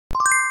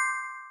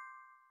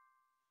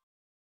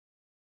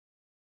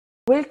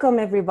Welcome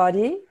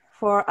everybody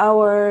for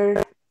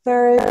our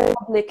third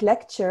public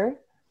lecture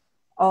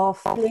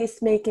of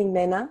Placemaking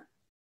MENA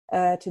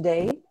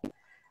today.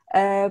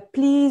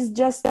 Please,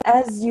 just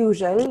as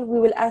usual,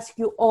 we will ask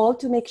you all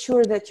to make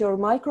sure that your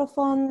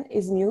microphone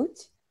is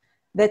mute,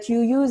 that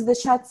you use the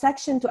chat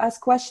section to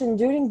ask questions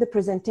during the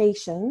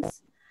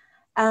presentations,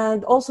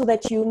 and also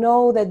that you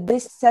know that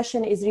this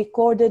session is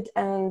recorded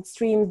and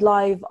streamed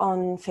live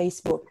on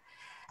Facebook.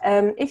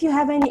 If you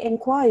have any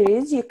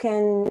inquiries, you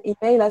can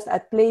email us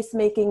at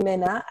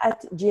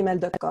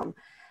placemakingmena@gmail.com.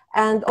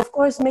 And of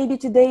course, maybe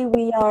today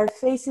we are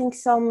facing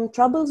some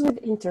troubles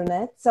with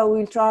internet, so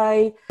we'll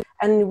try,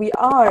 and we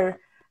are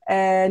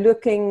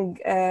looking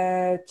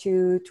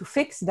to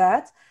fix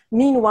that.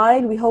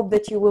 Meanwhile, we hope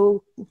that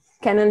you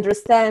can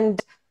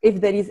understand if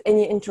there is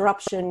any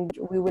interruption.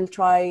 We will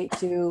try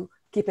to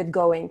keep it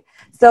going.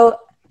 So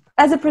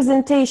as a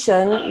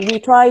presentation,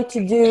 we try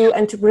to do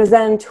and to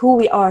present who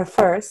we are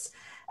first.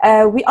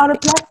 We are a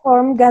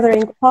platform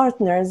gathering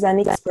partners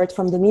and experts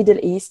from the Middle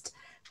East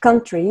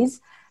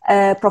countries,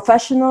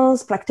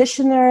 professionals,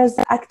 practitioners,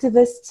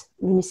 activists,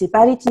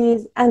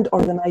 municipalities, and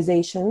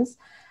organizations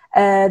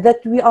that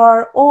we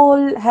are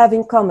all have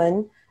in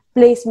common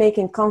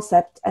placemaking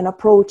concept and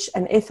approach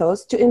and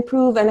ethos to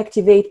improve and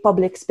activate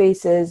public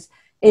spaces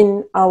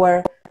in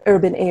our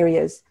urban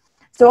areas.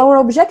 So our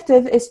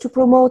objective is to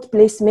promote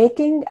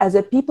placemaking as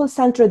a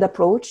people-centered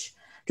approach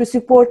to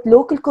support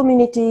local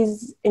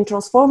communities in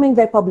transforming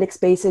their public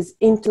spaces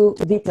into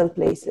vital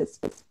places.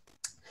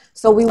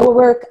 So we will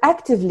work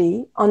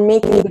actively on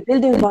making the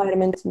built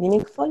environment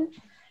meaningful,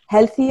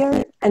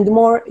 healthier, and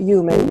more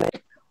human.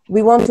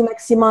 We want to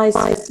maximize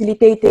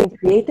facilitating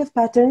creative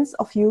patterns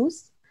of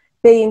use,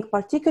 paying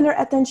particular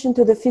attention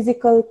to the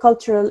physical,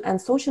 cultural,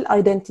 and social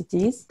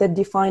identities that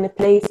define a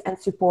place and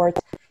support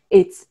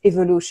its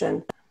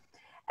evolution.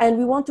 And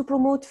we want to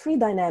promote free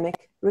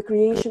dynamic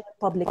recreational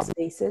public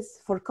spaces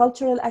for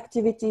cultural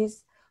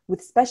activities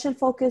with special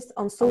focus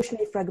on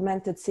socially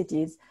fragmented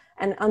cities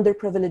and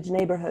underprivileged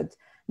neighborhoods,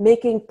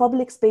 making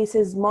public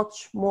spaces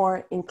much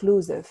more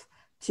inclusive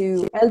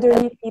to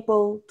elderly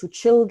people, to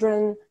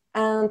children,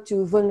 and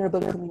to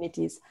vulnerable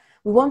communities.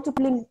 We want to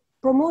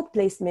promote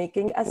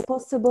placemaking as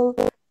possible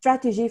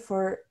strategy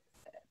for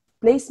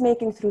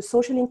placemaking through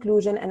social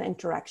inclusion and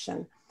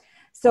interaction.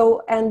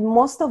 So, and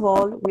most of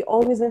all, we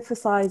always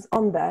emphasize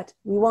on that,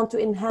 we want to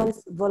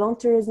enhance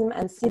volunteerism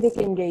and civic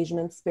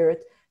engagement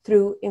spirit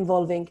through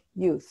involving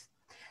youth.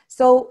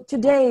 So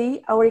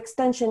today, our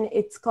extension,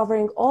 it's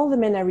covering all the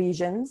MENA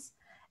regions,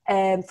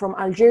 from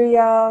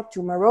Algeria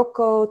to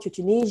Morocco, to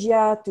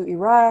Tunisia, to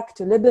Iraq,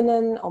 to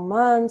Lebanon,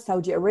 Oman,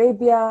 Saudi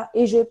Arabia,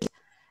 Egypt,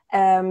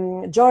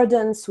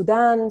 Jordan,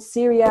 Sudan,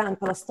 Syria, and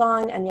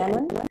Palestine, and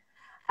Yemen.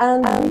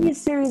 And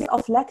these series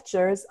of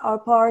lectures are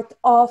part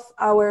of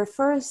our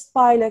first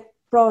pilot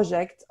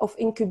project of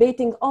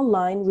incubating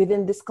online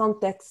within this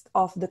context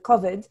of the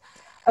COVID,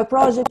 a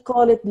project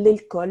called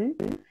Lelkol,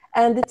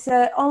 and it's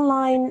an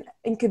online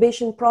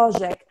incubation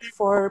project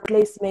for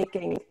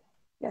placemaking.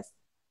 Yes.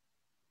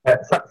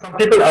 Some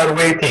people are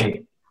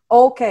waiting.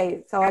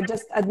 Okay, so I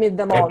just admit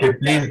them all. Okay,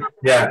 please,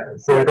 yeah,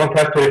 so you don't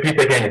have to repeat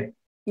again.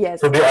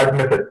 Yes. To be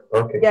admitted,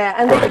 okay. Yeah,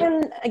 and they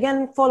can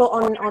again follow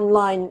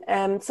online.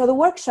 So the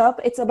workshop,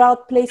 it's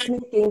about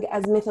placemaking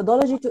as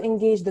methodology to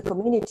engage the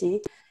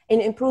community in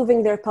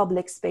improving their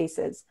public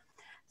spaces.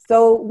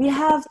 So we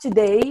have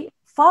today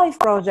 5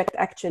 projects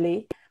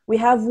actually. We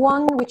have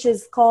one which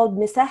is called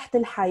Mesahة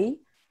الحي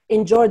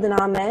in Jordan,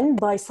 Amman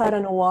by Sara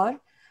Nawar.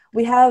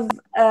 We have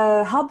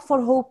a Hub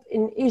for Hope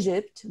in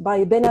Egypt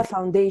by Bekaa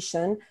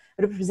Foundation,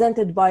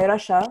 represented by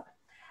Russia.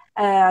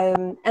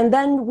 And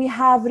then we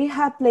have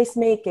Rehab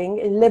Placemaking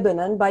in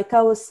Lebanon by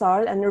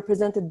Kawakba and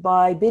represented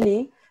by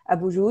Billy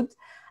Aboujud.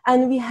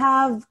 And we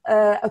have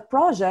a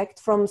project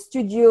from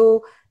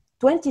Studio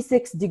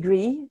 26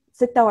 Degree,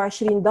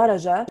 26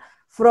 درجة,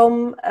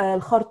 from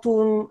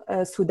Khartoum,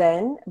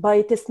 Sudan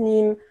by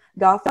Tasneem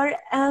Ghaffar.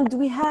 And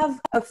we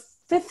have a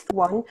 5th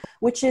one,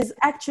 which is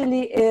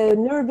actually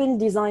an urban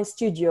design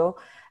studio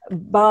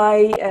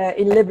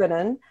in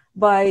Lebanon,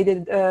 by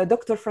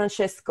Dr.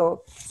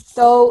 Francesco.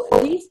 So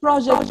these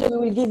projects, we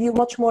will give you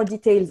much more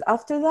details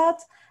after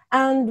that.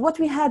 And what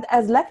we had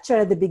as lecture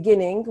at the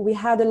beginning, we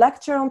had a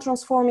lecture on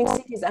transforming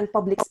cities and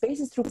public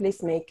spaces through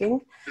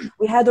placemaking.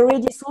 We had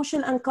already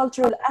social and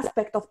cultural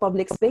aspect of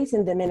public space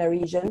in the MENA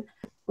region.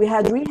 We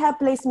had Rehab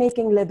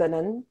Placemaking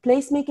Lebanon,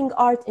 placemaking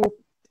art in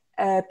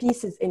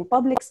pieces in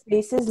public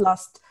spaces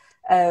last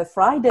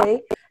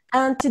Friday.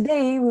 And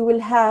today we will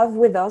have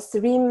with us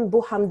Reem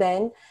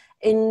Bouhamdan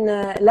in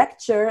a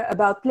lecture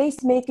about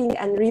placemaking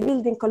and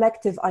rebuilding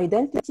collective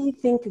identity,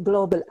 think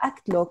global,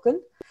 act local.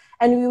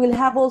 And we will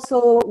have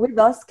also with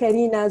us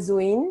Karina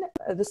Zouein,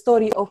 the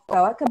story of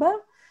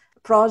Kawakba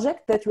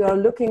project that we are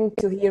looking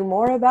to hear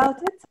more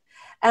about it.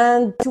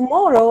 And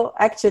tomorrow,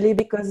 actually,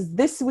 because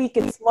this week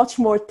it's much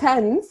more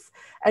tense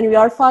and we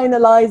are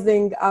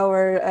finalizing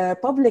our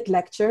public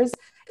lectures,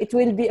 it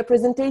will be a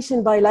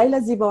presentation by Laila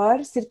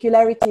Zibar,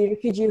 Circularity,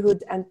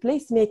 Refugeehood and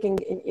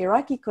Placemaking in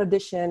Iraqi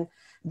Kurdistan,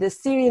 the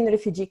Syrian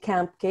refugee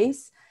camp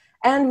case,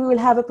 And we will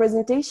have a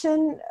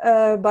presentation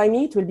by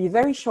me. It will be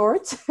very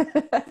short,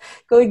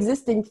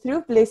 coexisting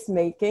through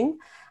placemaking.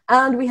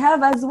 And we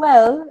have as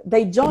well,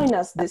 they join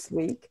us this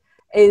week,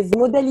 is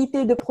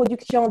Modalités de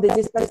production des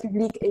espaces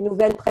publics et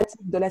nouvelles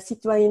pratiques de la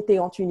citoyenneté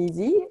en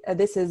Tunisie.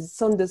 This is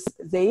Sondes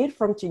Zeir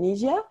from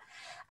Tunisia.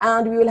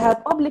 And we will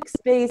have public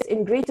space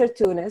in Greater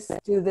Tunis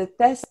to the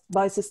test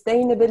by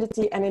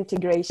sustainability and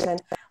integration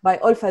by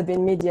Olfa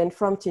bin Midian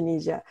from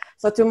Tunisia.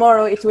 So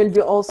tomorrow it will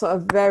be also a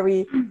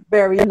very,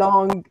 very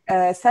long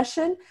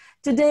session.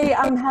 Today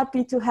I'm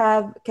happy to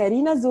have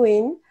Karina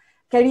Zouein.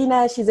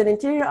 Karina, she's an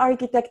interior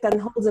architect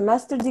and holds a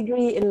master's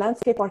degree in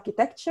landscape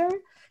architecture.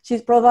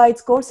 She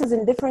provides courses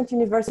in different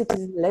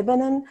universities in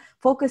Lebanon,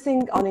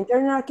 focusing on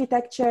internal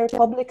architecture,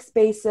 public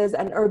spaces,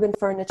 and urban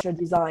furniture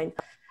design.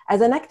 As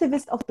an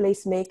activist of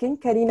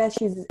placemaking, Karina,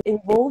 she's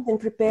involved in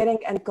preparing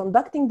and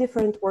conducting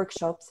different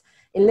workshops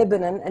in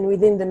Lebanon and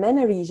within the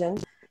MENA region.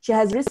 She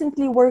has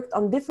recently worked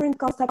on different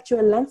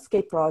conceptual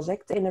landscape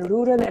projects in a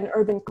rural and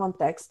urban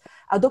context,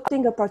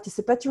 adopting a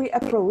participatory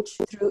approach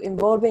through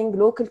involving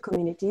local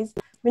communities,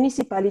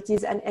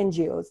 municipalities, and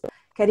NGOs.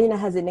 Karina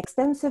has an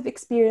extensive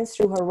experience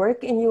through her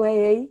work in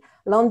UAE,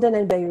 London,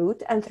 and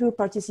Beirut, and through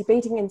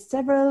participating in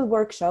several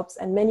workshops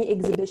and many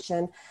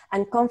exhibitions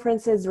and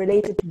conferences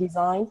related to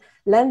design,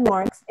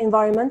 landmarks,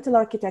 environmental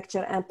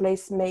architecture, and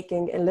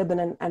placemaking in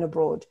Lebanon and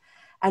abroad.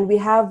 And we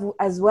have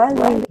as well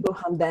Lelkol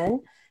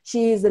Hamdan.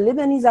 She is a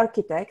Lebanese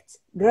architect,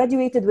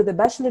 graduated with a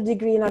bachelor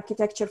degree in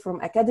architecture from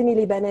Académie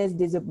Libanaise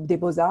des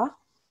Beaux-Arts,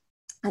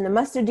 and a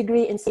master's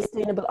degree in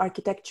sustainable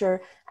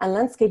architecture and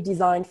landscape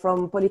design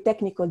from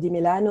Politecnico di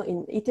Milano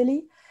in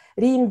Italy.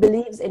 Reen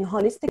believes in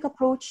holistic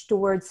approach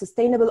towards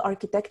sustainable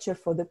architecture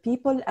for the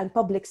people and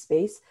public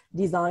space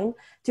design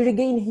to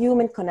regain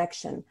human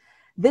connection.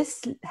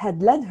 This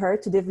had led her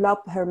to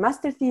develop her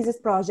master thesis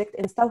project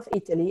in South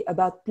Italy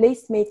about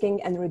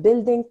placemaking and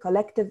rebuilding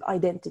collective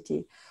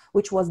identity,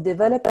 which was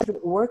developed through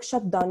a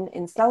workshop done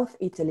in South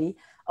Italy,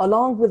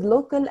 along with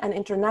local and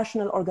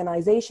international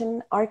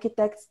organizations,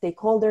 architects,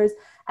 stakeholders,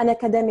 and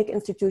academic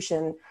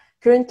institutions.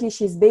 Currently,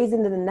 she's based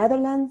in the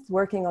Netherlands,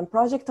 working on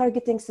project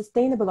targeting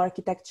sustainable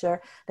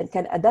architecture that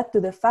can adapt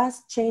to the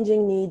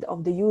fast-changing need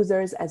of the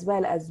users, as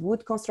well as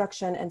wood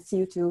construction and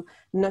CO2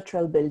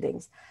 neutral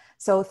buildings.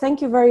 So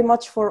thank you very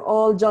much for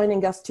all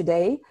joining us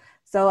today.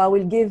 So I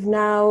will give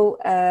now,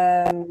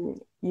 the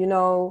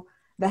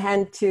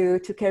hand to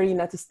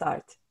Karina to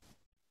start.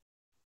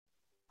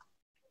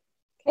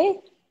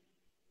 Okay.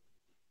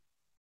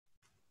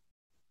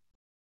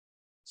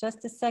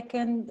 Just a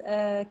second.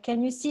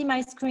 Can you see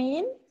my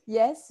screen?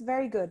 Yes,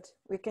 very good.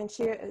 We can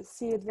see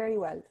it very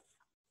well.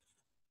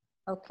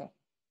 Okay.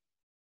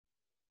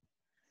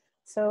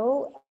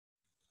 So,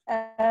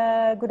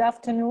 good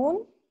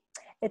afternoon.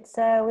 It's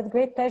with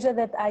great pleasure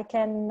that I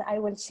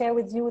will share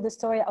with you the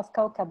story of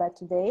Kawakba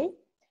today.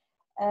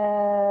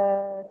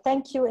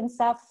 Thank you,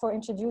 Insaf, for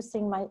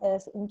introducing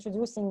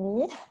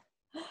me.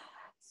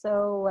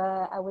 So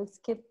I will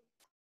skip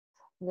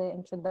the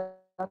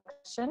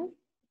introduction.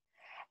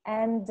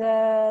 And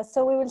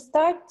so we will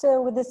start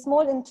with a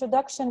small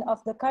introduction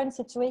of the current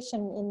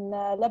situation in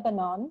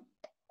Lebanon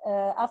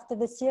after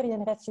the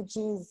Syrian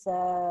refugees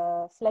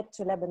fled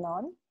to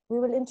Lebanon. We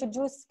will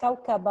introduce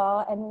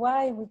Kawkaba and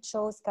why we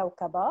chose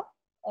Kawkaba.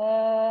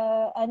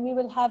 And we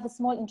will have a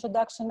small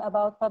introduction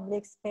about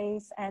public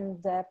space and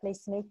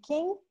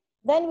placemaking.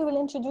 Then we will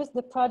introduce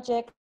the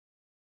project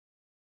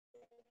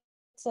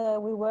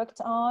we worked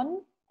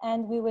on,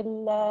 and we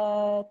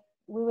will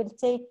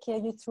take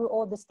you through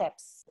all the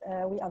steps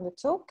we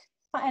undertook,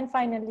 and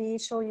finally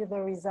show you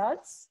the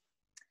results.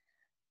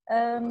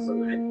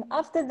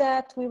 After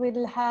that, we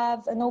will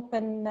have an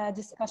open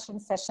discussion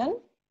session.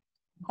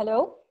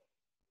 Hello?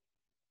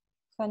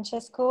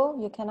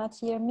 Francesco, you cannot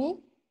hear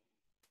me?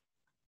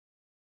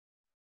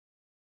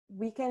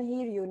 We can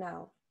hear you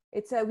now.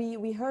 It's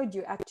we heard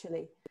you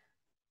actually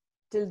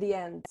till the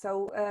end.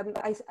 So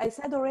I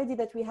said already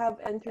that we have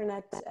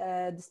internet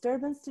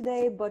disturbance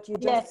today, but you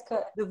just,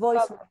 yes, the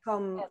voice will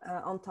come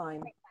on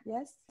time.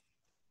 Yes?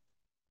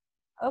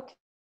 Okay.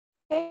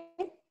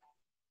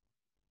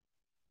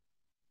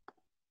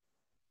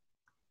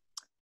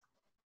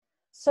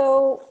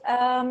 So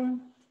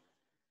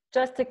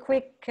just a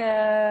quick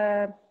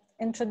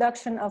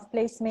introduction of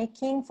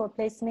placemaking. For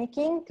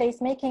placemaking,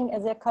 placemaking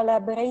is a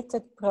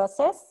collaborated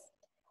process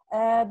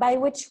by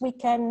which we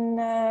can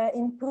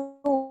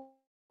improve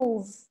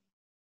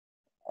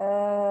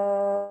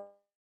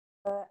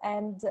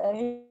and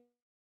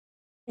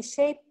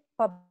reshape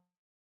public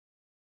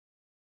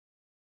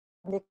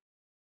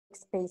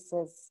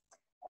spaces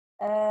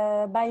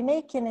by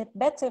making it a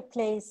better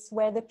place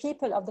where the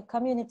people of the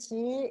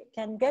community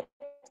can get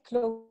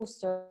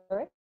closer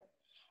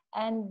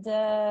and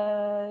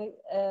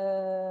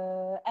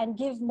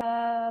give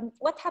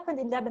what happened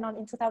in Lebanon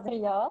in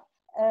 2000.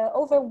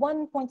 Over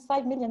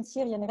 1.5 million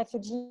Syrian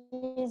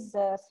refugees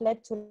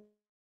fled to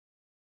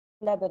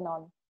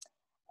Lebanon,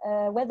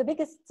 where the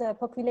biggest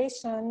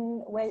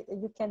population, where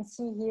you can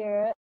see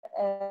here,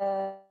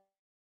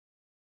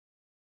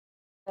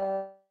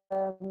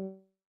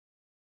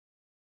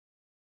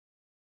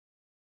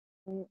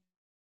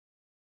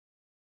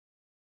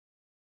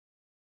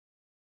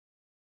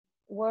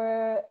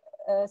 were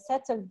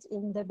settled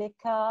in the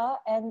Bekaa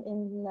and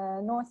in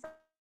north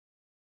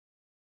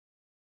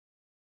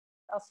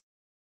of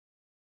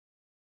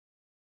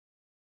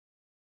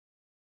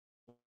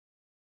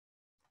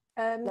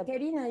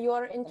Karina, you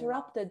are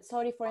interrupted.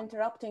 Sorry for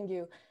interrupting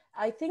you.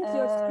 I think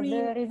your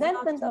screen the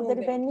resentment of the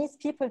moving. Lebanese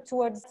people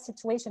towards the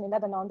situation in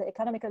Lebanon, the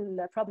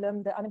economical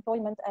problem, the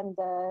unemployment, and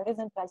the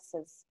risen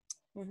prices.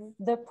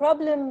 The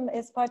problem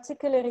is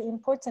particularly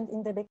important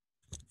in the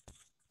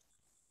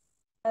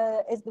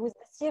is with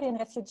the Syrian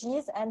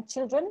refugees and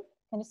children.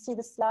 Can you see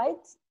the slide?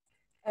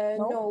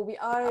 No, we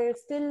are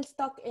still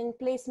stuck in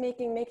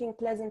placemaking, making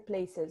pleasant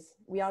places.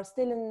 We are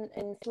still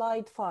in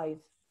slide 5.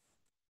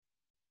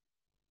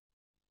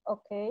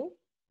 Okay.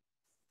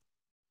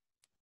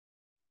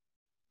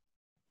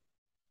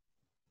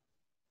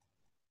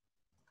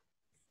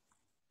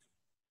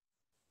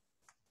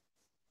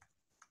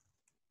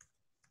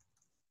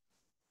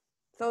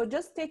 So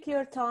just take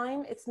your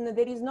time.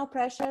 There is no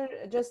pressure,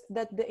 just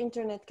that the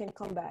internet can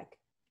come back.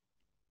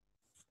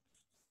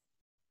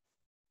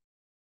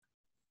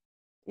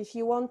 If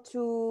you want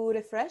to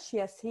refresh,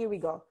 yes, here we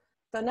go.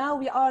 So now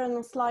we are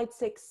on slide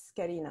 6,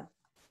 Karina.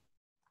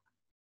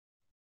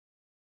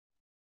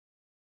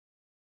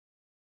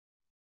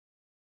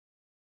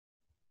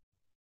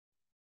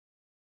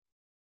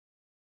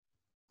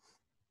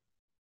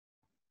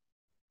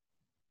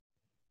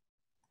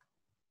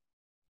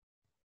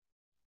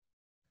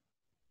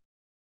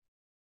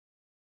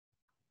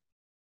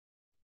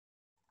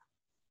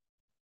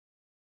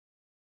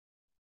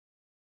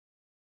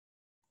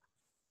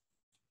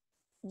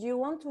 Do you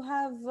want to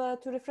have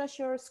to refresh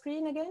your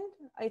screen again?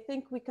 I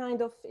think we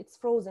kind of, it's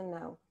frozen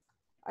now.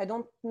 I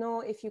don't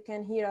know if you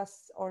can hear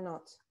us or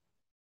not.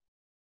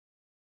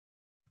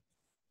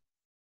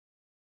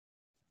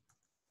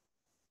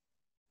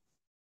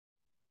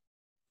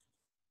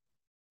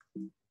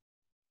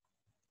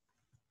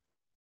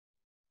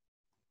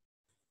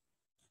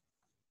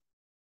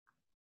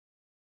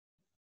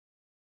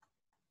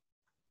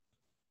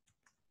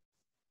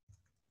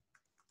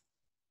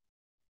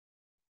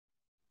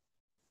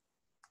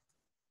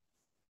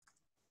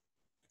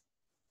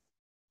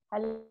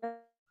 Hello.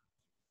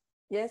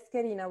 Yes,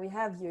 Karina, we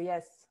have you.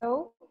 Yes.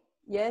 Hello.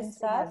 Yes,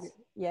 we have you.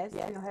 Yes, we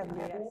have you.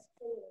 Yes.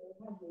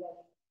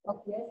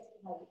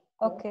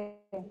 Okay.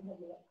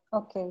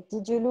 Okay.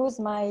 Did you lose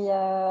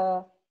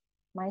my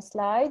my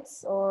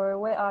slides, or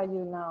where are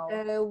you now?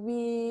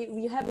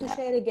 We have to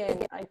share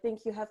again. I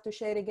think you have to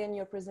share again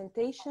your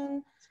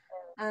presentation,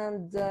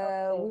 and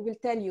we will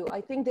tell you.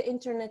 I think the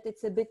internet,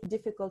 it's a bit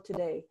difficult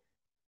today.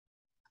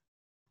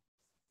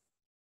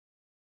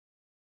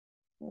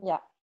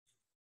 Yeah.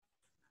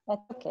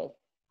 That's okay.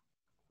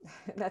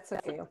 That's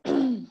okay.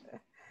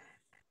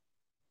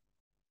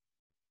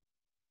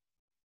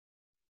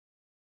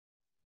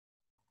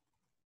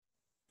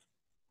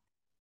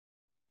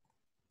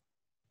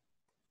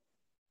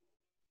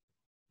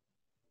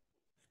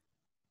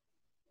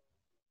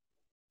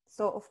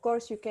 So of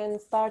course you can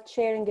start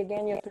sharing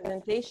again your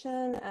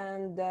presentation,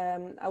 and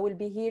I will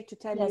be here to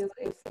tell you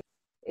if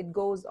it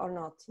goes or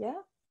not.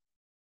 Yeah.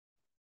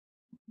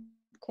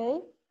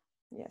 Okay.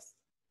 Yes.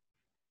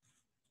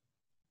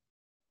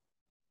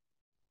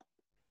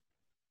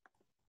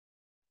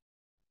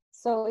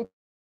 So it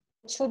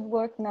should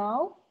work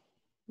now.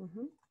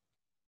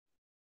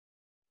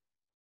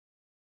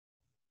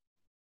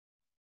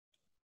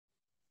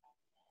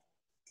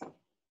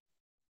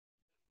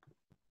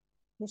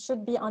 You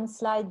should be on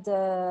slide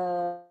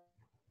 7.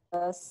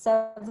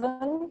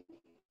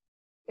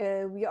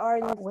 We are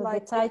in with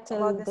slide the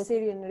title about the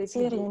Syrian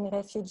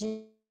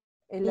refugees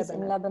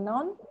in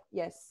Lebanon.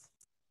 Yes.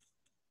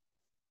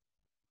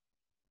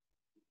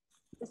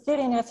 The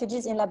Syrian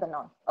refugees in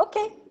Lebanon.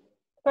 Okay,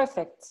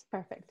 perfect.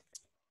 Perfect.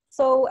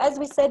 So as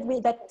we said,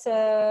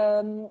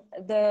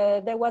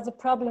 there was a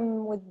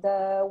problem with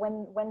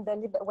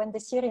when the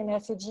Syrian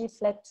refugee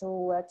fled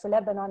to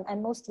Lebanon,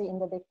 and mostly in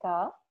the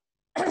Bekaa.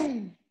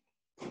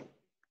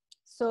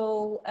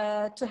 So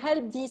to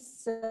help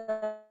these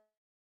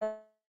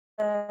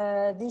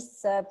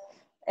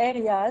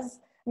areas,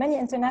 many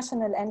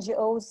international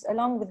NGOs,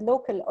 along with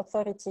local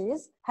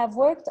authorities, have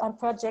worked on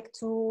projects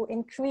to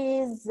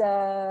increase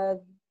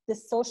the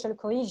social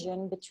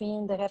cohesion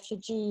between the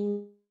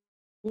refugees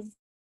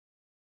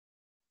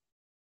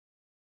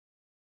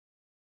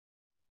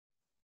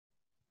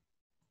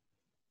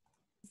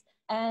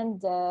and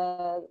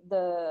the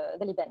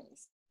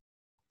Lebanese.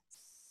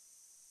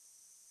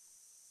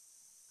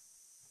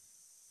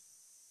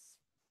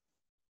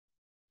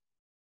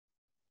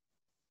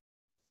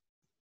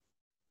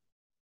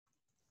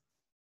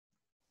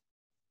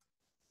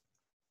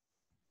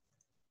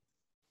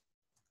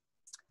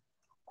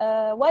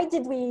 Why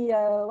did we,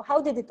 how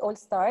did it all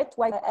start?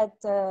 Why, as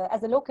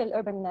a local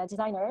urban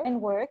designer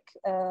and work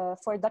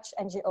for a Dutch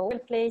NGO,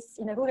 place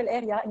in a rural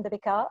area in the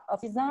Bekaa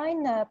of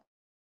design.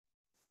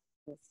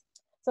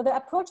 So the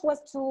approach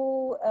was to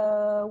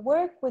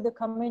work with the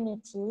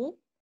community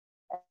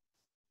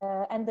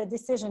and the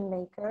decision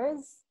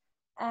makers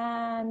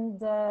and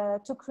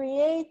to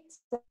create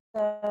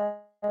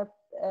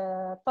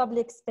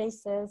public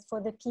spaces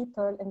for the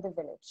people in the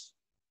village.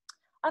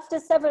 After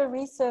several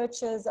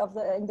researches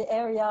in the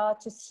area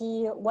to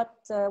see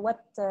what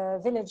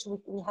village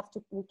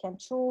we can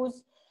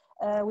choose,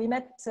 we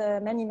met a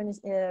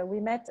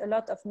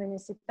lot of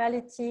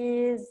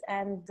municipalities,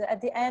 and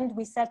at the end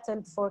we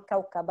settled for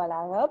Kawkaba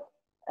al-Arab.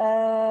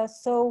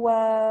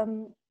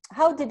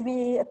 How did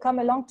we come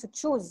along to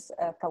choose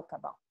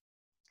Kawkaba?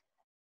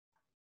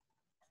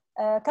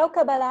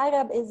 Kawkaba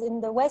al-Arab is in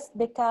the West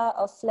Bekaa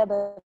of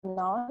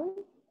Lebanon,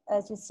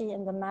 as you see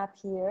in the map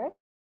here.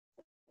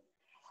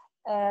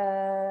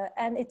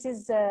 And it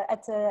is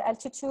at an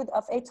altitude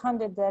of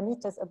 800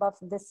 meters above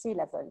the sea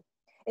level.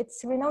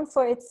 It's renowned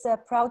for its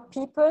proud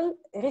people,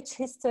 rich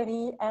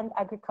history and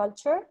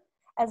agriculture,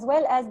 as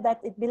well as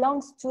that it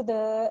belongs to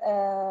the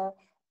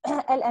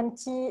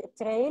LMT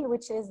trail,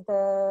 which is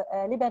the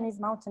Lebanese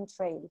mountain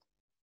trail.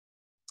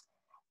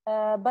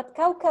 But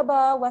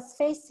Kawkaba was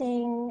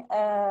facing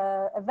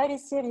a very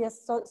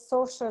serious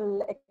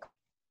social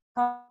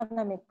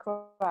economic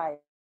crisis.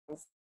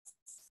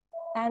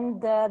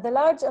 And the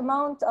large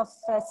amount of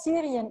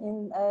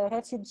Syrian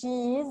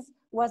refugees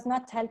was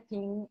not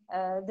helping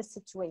the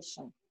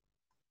situation.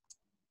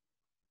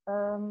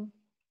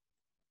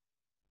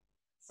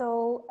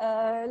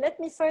 Let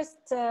me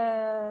first,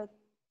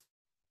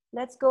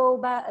 let's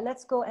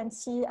go and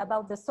see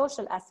about the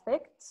social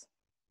aspect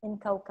in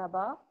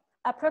Kawkaba.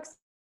 Approximately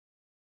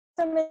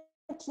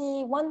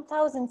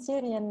 1,000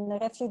 Syrian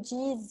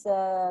refugees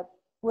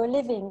were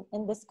living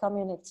in this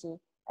community.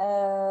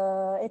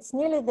 It's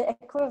nearly the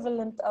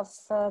equivalent of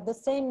the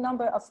same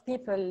number of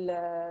people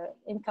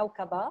in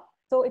Kawkaba.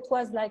 So it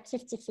was like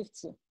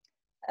 50-50.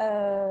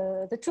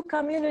 The two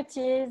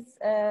communities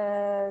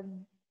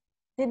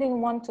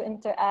didn't want to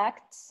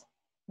interact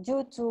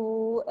due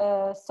to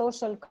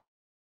social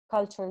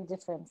cultural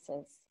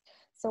differences.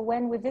 So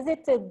when we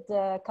visited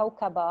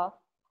Kawkaba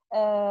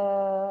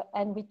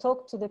and we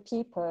talked to the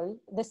people,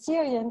 the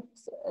Syrian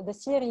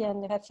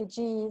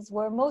refugees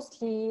were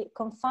mostly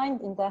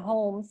confined in their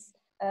homes.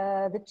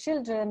 The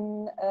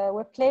children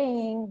were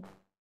playing,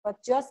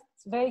 but just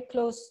very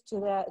close to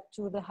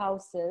the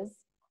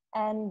houses,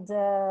 and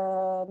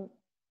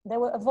they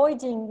were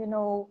avoiding,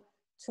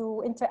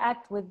 to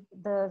interact with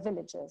the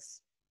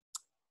villagers.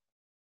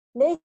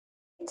 Later,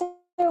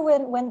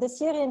 when the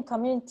Syrian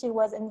community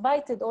was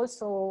invited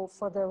also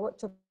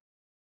to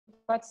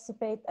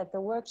participate at the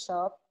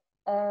workshop,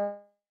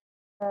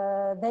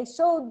 they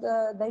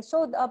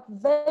showed up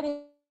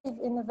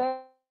in a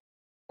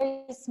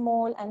very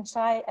small and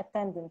shy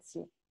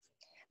tendency.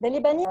 The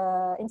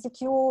Lebanese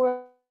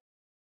insecure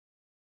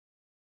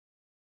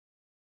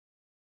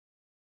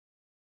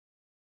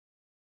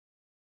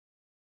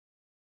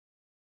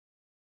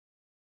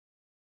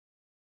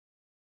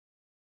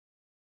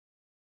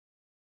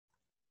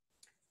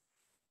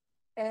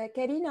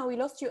Karina, we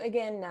lost you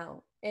again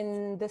now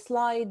in the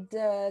slide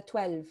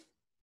 12.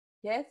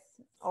 Yes,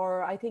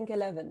 or I think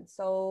 11.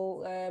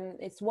 So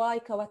it's why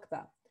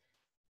Kawakba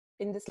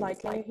in the slide.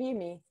 Can you hear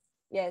me?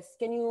 Yes.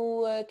 Can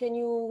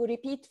you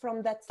repeat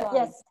from that slide?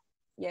 Yes.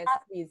 Yes,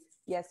 please.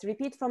 Yes,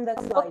 repeat from that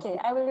slide. Okay,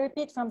 I will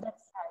repeat from that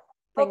slide.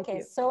 Thank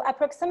you. So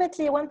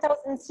approximately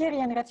 1,000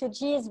 Syrian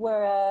refugees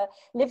were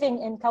living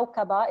in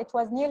Kawkaba. It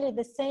was nearly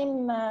the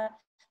same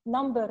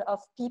number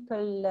of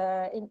people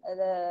in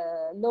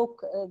the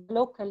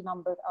local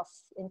number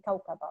in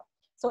Kawkaba.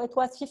 So it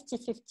was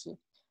 50-50.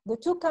 The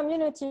two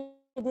communities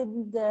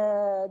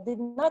did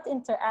not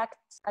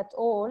interact at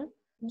all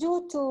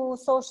due to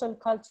social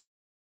cultural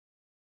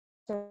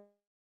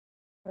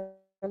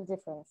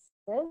differences.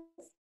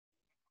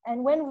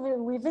 And when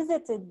we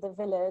visited the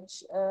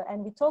village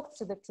and we talked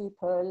to the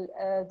people,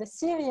 the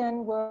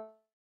Syrian were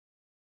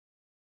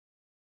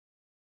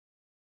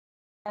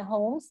at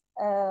homes.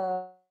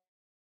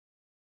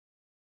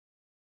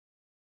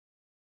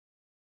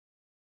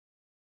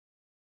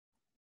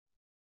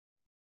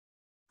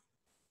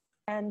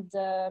 And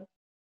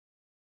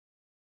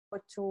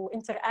to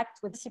interact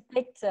with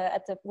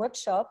at the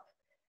workshop,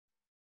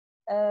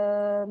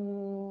 a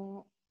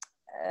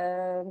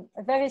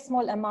very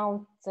small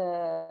amount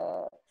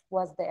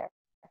was there.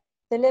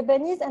 The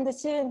Lebanese and the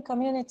Syrian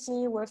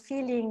community were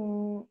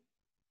feeling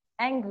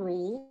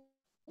angry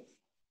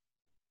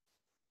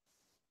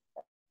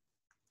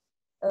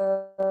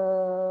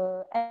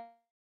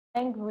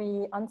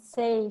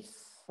unsafe,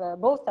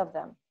 both of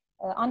them,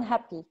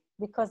 unhappy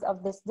because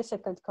of this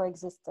difficult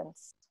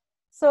coexistence.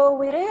 So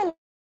we realized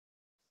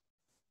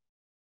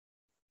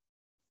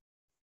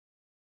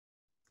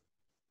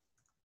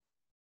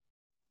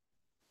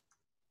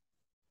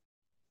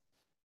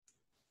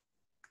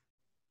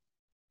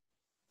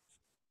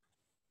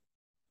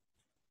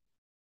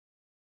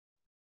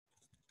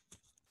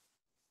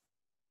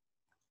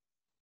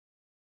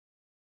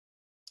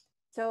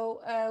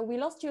So we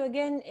lost you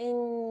again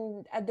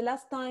at the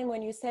last time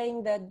when you're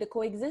saying that the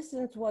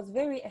coexistence was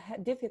very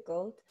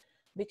difficult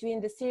between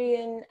the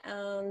Syrian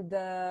and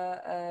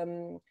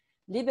the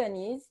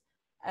Lebanese.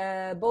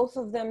 Both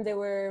of them, they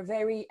were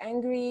very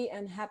angry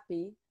and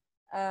happy.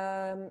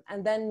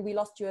 And then we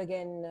lost you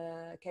again,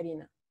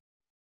 Karina.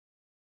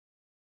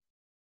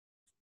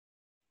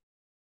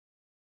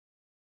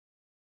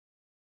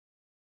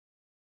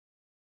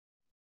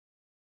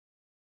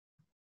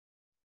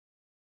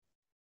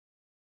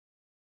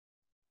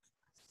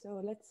 So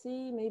let's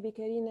see, maybe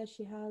Karina,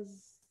 she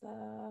has,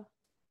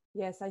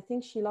 yes, I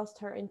think she lost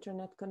her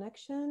internet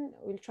connection.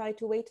 We'll try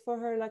to wait for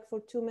her like for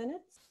 2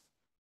 minutes,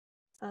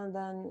 and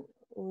then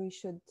we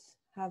should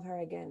have her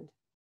again.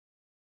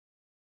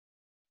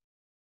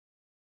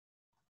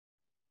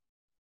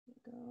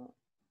 Go.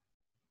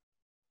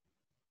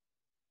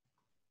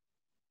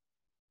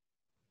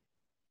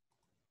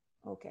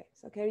 Okay,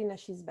 so Karina,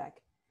 she's back.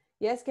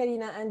 Yes,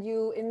 Karina, and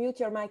you unmute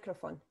your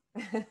microphone.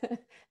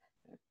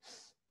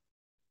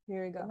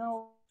 Here we go.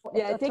 No,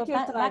 yeah, take your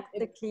time.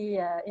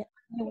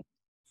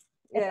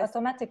 It's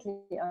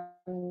automatically.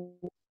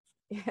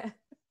 Yeah.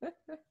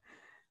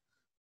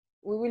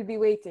 We will be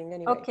waiting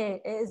anyway.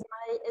 Okay, is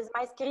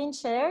my screen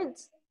shared?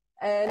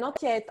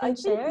 Not yet. I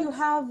think we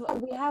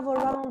have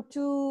around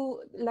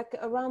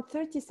around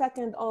 30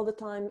 seconds all the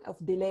time of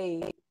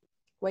delay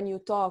when you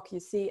talk, you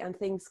see, and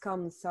things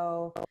come.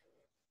 So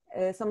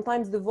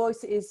sometimes the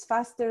voice is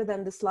faster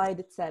than the slide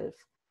itself.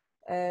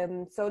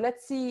 So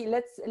let's see.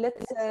 Let's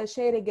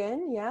share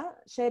again. Yeah,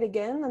 share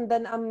again, and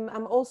then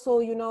I'm also,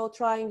 you know,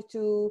 trying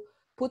to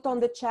put on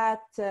the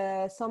chat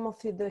some of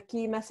the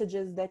key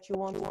messages that you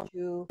want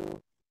to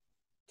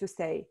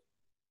say.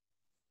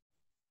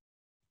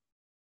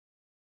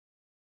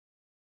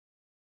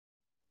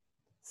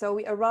 So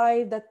we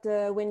arrived at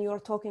when you're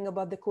talking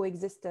about the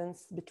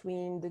coexistence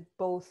between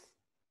both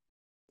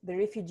the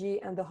refugee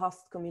and the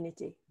host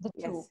community. The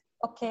two. Yes.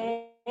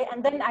 Okay,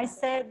 and then I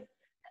said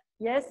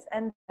yes,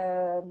 and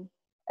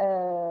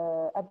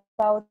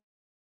about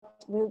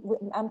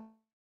I'm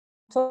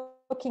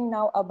talking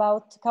now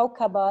about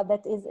Kawkaba,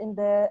 that is in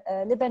the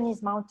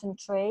Lebanese mountain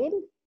trail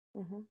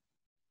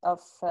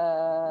of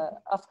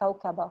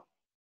Kawkaba.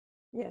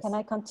 Yes. Can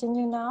I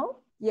continue now?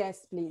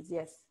 Yes, please.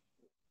 Yes.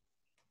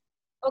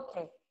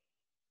 Okay.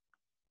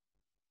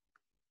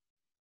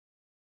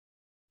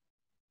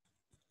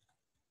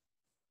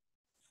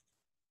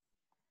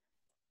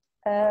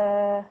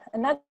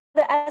 Another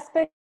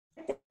aspect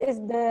is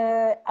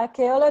the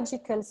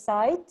archaeological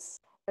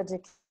sites.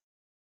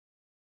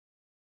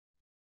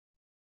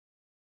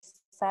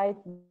 Site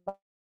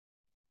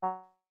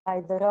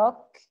by the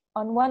rock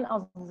on one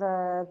of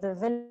the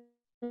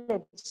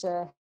village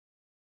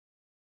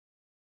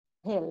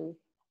hill.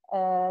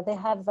 They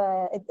have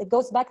it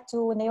goes back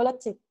to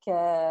Neolithic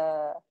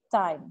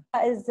time.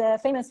 It is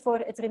famous for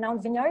its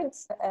renowned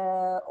vineyards.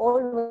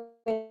 Always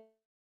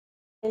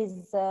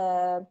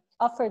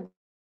offered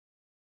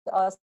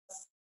us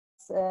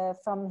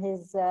from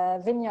his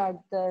vineyard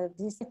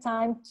this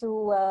time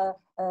to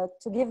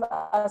give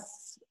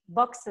us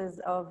boxes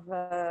of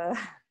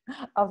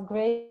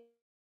grapes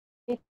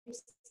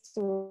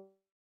to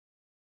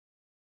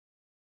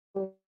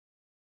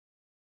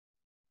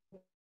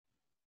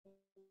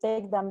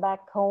take them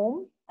back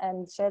home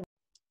and share.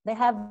 They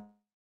have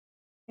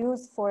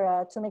used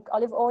for to make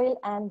olive oil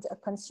and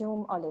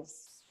consume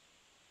olives.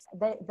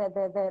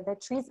 The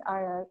trees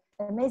are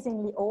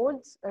amazingly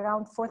old,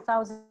 around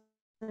 4,000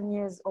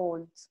 years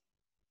old.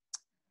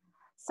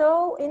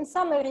 So in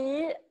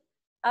summary,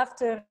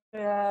 after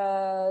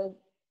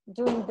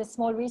doing the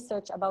small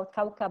research about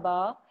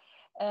Kawkaba,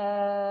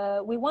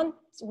 we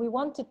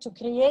wanted to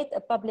create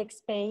a public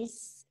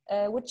space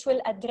which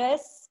will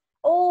address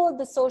all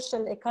the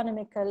social,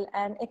 economical,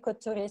 and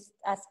ecotourist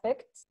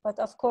aspects. But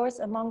of course,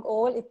 among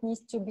all, it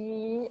needs to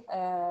be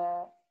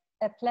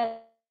a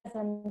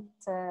pleasant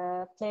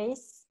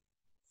place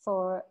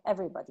for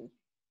everybody.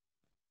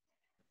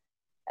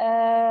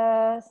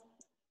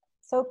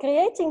 So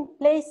creating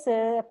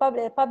a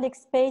public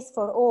space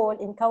for all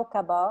in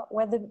Kawkaba,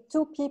 where the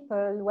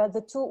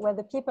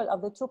people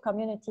of the two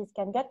communities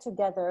can get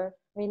together,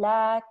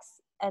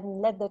 relax,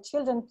 and let the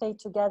children play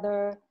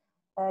together,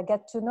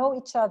 get to know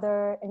each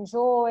other,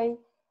 enjoy,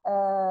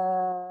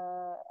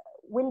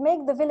 will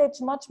make the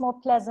village much more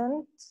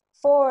pleasant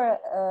for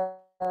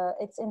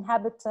its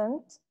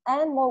inhabitants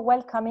and more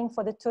welcoming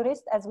for the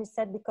tourists, as we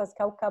said, because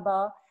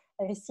Kawkaba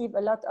receive a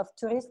lot of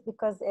tourists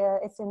because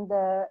it's in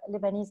the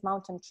Lebanese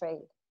mountain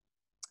trail.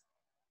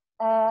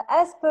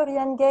 As per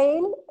Jan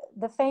Gehl,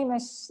 the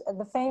famous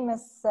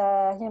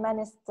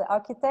humanist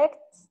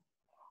architect,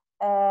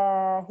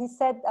 he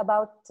said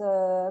about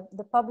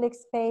the public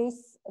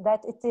space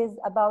that it is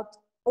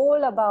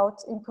all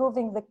about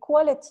improving the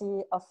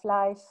quality of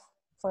life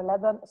for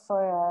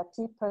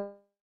people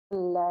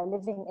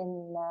living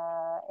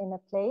in a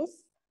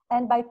place,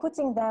 and by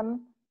putting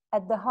them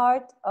at the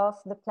heart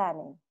of the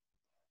planning.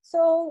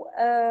 So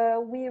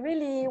we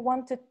really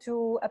wanted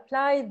to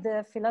apply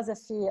the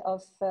philosophy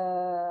of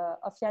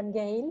Jan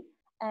Gehl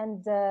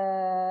and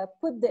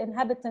put the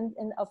inhabitants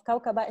of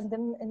Kawkaba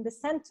in the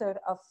center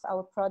of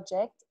our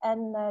project,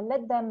 and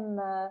let them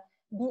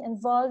be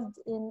involved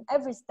in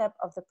every step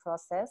of the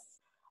process.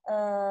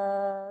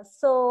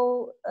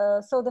 So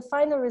the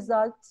final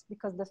result,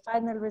 because the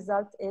final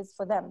result is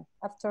for them.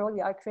 After all,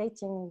 we are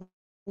creating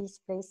these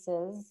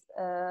places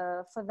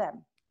for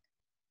them.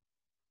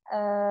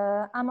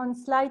 I'm on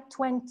slide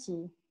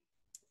 20.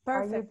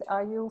 Perfect.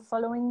 Are you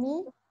following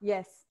me?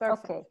 Yes,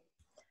 perfect. Okay.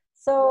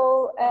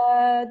 So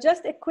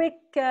just a quick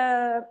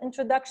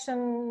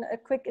introduction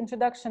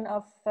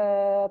of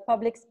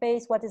public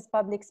space. What is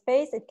public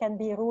space? It can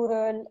be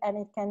rural and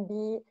it can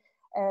be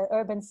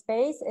urban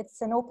space.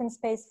 It's an open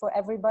space for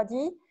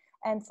everybody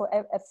and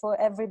for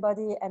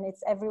everybody, and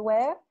it's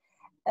everywhere.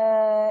 They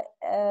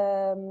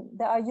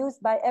are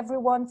used by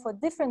everyone for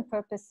different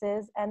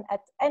purposes and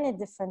at any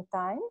different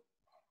time.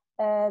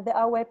 They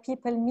are where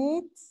people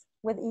meet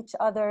with each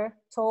other,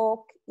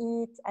 talk,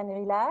 eat, and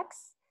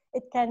relax.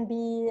 It can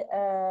be,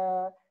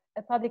 a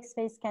public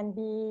space can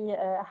be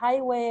a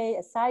highway,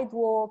 a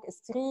sidewalk, a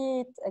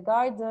street, a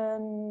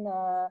garden,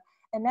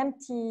 an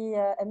empty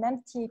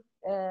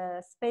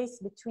place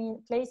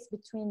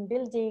between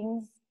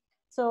buildings.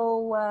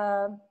 So,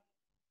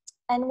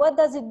 and what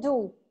does it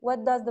do?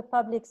 What does the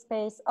public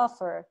space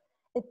offer?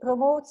 It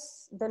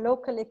promotes the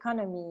local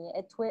economy.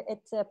 It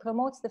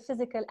promotes the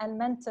physical and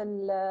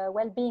mental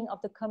well-being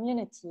of the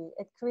community.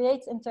 It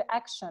creates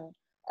interaction.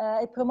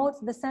 It promotes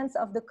the sense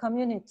of the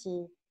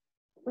community,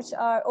 which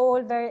are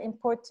all very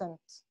important.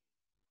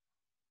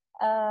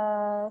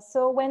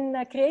 So when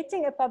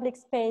creating a public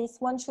space,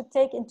 one should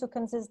take into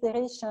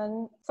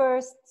consideration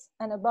first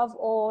and above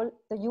all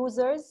the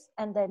users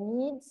and their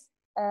needs,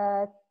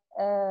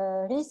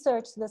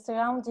 research the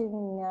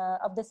surrounding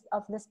of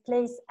this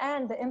place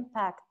and the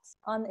impact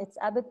on its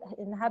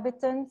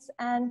inhabitants,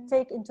 and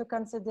take into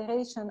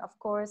consideration, of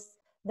course,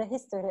 the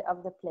history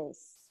of the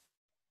place.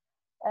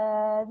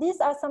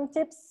 These are some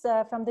tips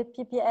from the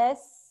PPS,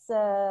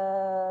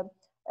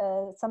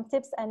 some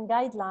tips and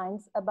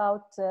guidelines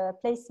about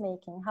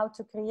placemaking, how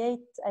to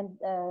create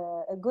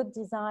a good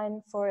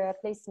design for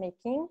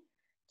placemaking.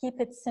 Keep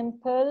it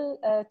simple,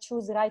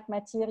 choose right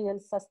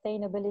materials,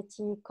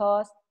 sustainability,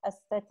 cost,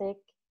 aesthetic,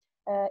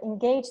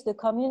 engage the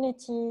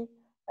community,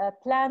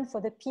 plan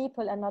for the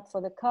people and not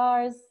for the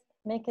cars,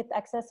 make it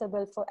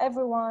accessible for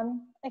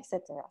everyone,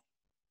 etc.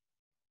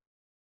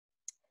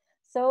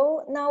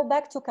 So now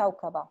back to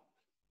Kawkaba.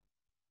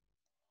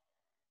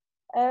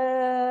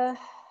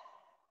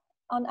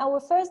 On our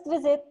first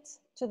visit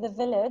to the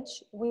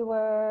village, we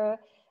were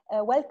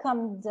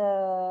welcomed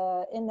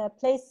in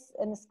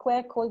a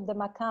square called the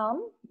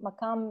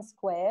Makam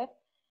Square,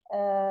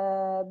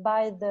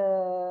 by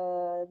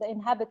the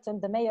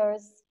inhabitants, the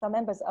mayors, the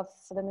members of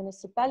the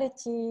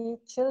municipality,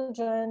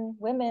 children,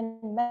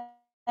 women,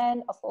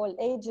 men of all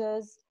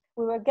ages.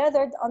 We were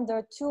gathered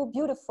under two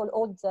beautiful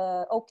old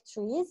oak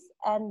trees,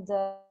 and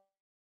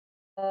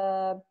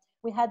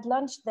we had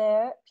lunch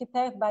there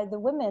prepared by the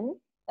women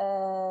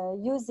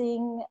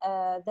using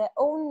their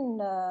own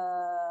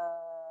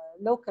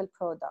local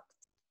product.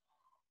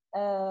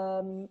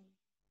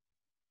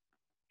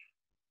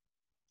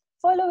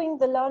 Following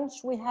the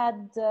lunch, we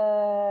had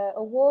a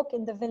walk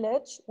in the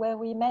village where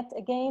we met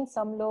again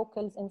some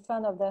locals in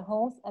front of their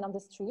homes and on the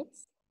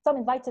streets. Some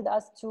invited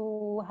us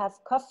to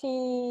have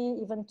coffee,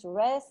 even to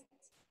rest.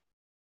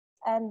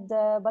 And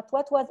but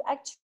what was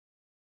actually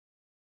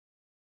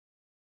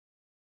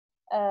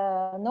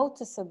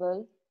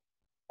noticeable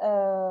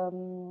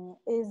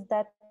is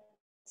that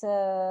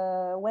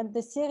when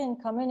the Syrian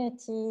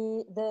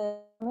community,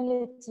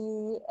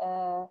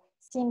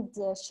 seemed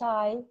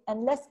shy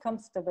and less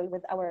comfortable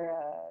with our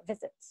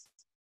visits.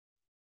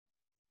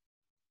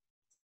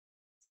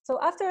 So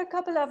after a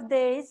couple of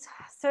days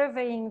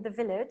surveying the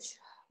village,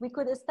 we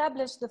could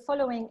establish the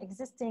following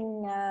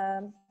existing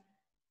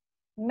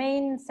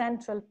main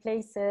central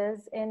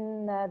places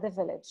in the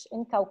village,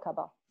 in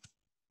Kawkaba.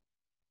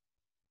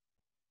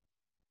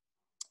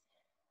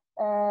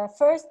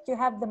 First, you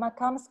have the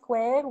Makam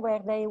Square, where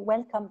they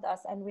welcomed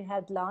us and we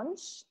had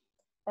lunch.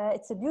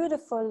 It's a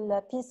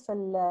beautiful,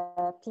 peaceful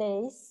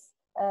place,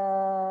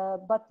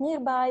 but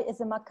nearby is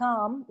a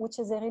Makam, which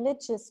is a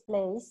religious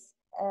place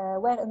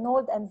where an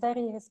old and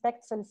very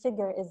respectful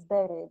figure is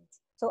buried.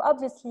 So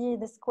obviously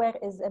the square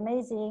is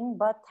amazing,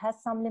 but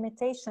has some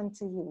limitation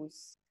to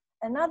use.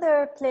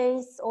 Another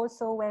place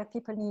also where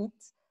people meet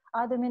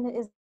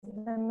is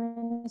the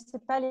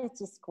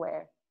municipality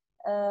square.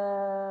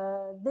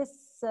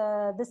 This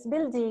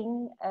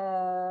building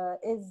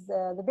is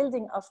the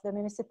building of the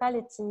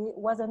municipality,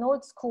 was an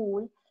old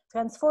school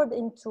transformed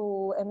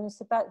into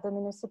the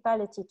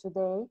municipality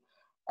today,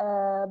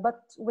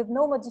 but with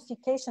no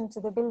modification to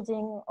the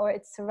building or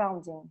its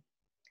surrounding.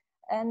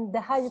 And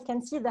you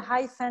can see the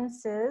high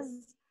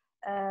fences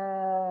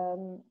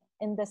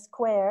in the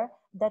square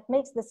that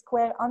makes the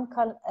square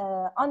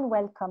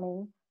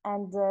unwelcoming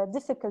and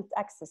difficult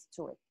access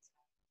to it.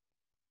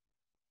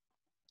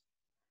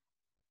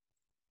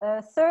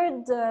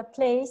 Third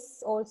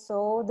place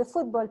also, the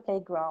football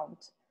playground,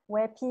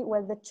 where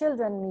the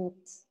children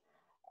meet.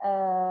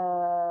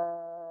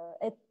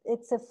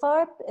 It's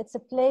a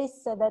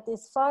place that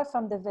is far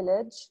from the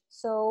village,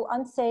 so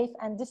unsafe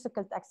and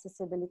difficult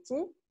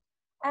accessibility.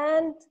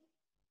 And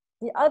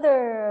The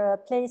other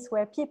place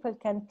where people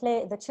can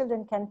play, the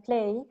children can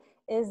play,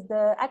 is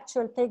the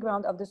actual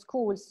playground of the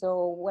school.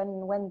 So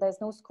when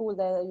there's no school,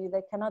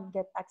 they cannot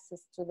get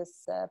access to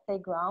this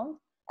playground.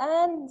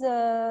 And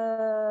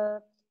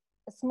a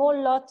small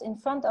lot in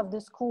front of the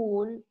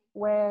school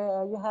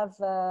where you have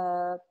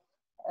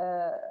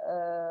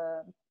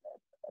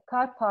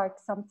car park.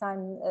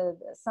 Sometimes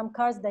some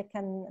cars they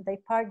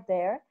park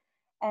there.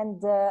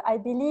 And I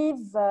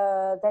believe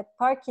that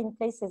parking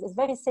places is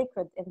very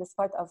sacred in this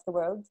part of the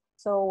world.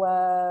 So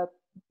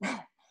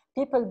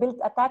people built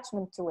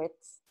attachment to it.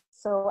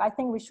 So I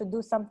think we should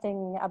do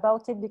something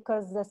about it,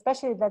 because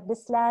especially that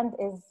this land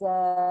is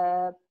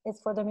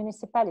for the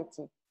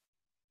municipality.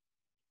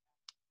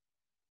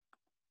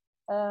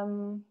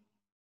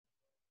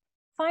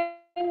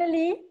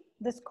 Finally,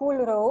 the school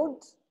road.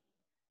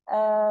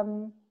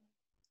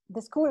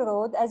 The school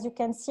road, as you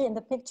can see in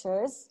the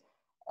pictures,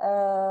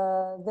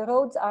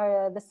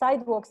 the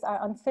sidewalks are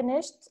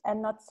unfinished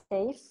and not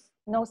safe.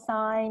 No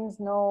signs,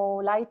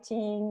 no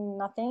lighting,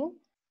 nothing.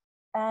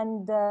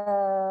 And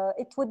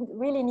it would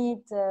really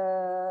need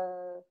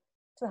to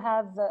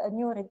have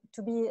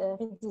to be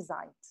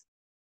redesigned.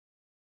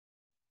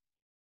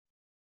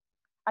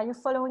 Are you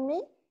following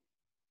me?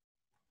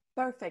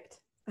 Perfect.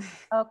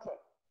 Okay.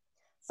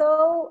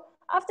 So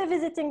after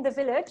visiting the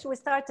village, we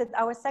started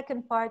our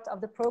second part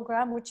of the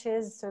program, which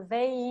is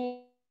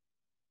surveying,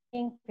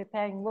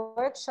 preparing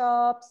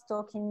workshops,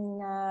 talking,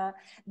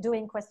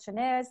 doing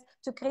questionnaires.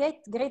 To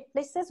create great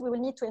places, we will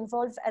need to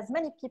involve as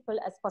many people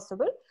as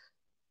possible.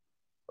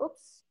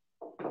 Oops,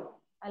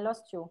 I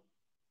lost you.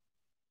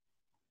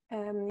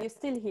 You're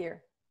still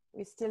here.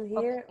 We're still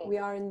here. Okay. We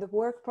are in the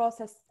work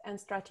process and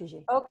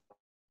strategy.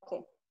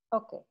 Okay,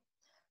 okay.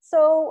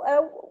 So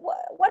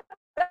what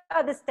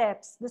are the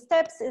steps? The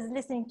steps is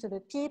listening to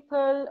the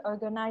people,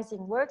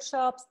 organizing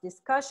workshops,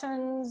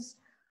 discussions,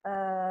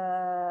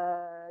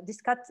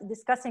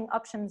 discussing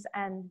options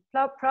and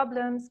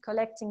problems,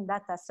 collecting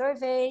data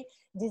survey,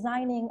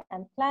 designing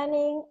and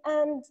planning,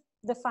 and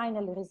the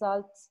final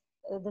result,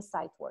 the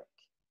site work.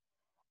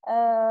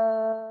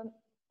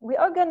 We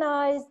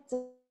organized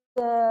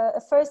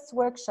a first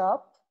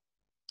workshop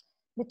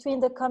between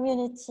the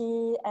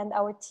community and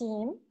our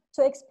team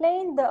to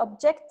explain the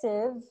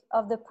objective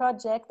of the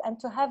project and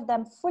to have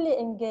them fully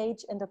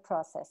engaged in the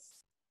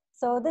process.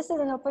 So this is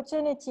an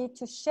opportunity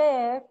to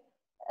share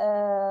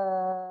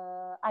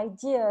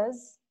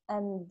ideas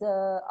and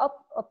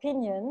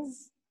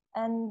opinions,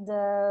 and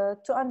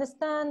to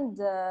understand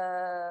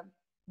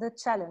the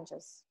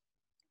challenges.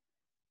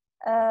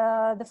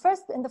 In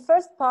the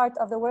first part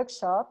of the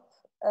workshop,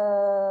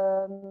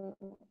 the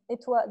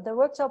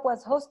workshop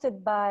was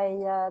hosted by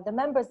the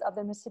members of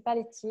the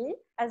municipality,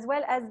 as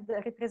well as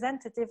the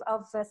representative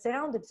of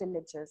surrounded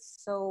villages.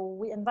 So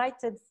we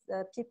invited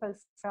people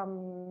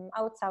from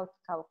outside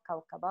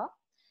Kawakba,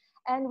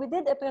 and we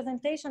did a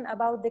presentation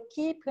about the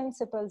key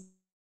principles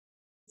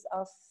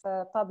of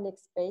public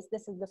space.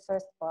 This is the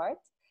first part,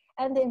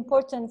 and the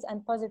importance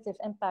and positive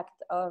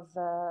impact of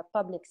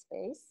public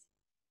space.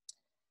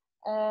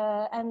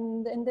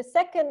 And in the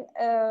second,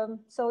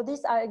 so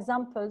these are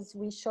examples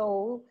we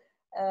showed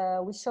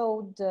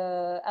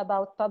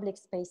about public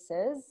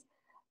spaces.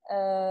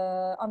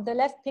 On the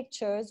left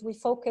pictures, we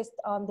focused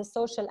on the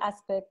social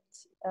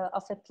aspect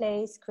of a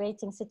place,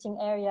 creating sitting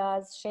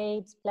areas,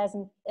 shades,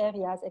 pleasant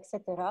areas,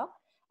 etc.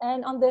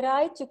 And on the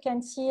right, you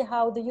can see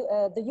how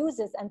the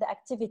uses and the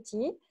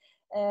activity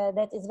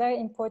that is very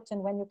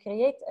important when you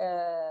create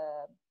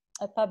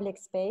a public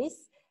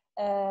space.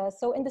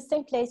 So in the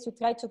same place, you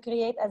try to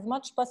create as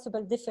much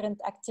possible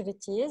different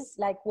activities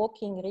like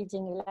walking,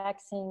 reading,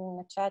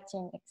 relaxing,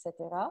 chatting,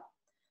 etc.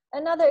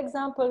 Another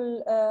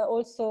example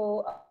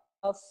also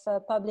of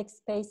public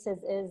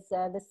spaces is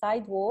the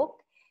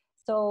sidewalk.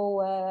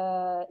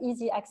 So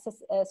easy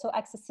access, so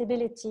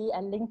accessibility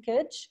and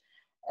linkage.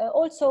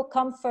 Also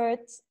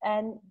comfort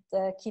and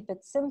keep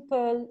it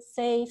simple,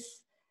 safe,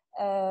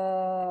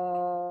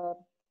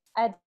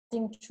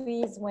 adding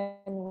trees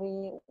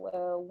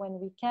when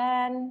we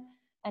can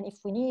and if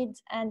we need.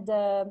 And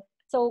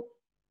so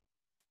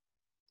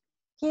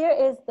here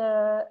is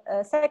the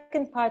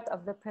second part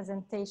of the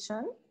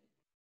presentation.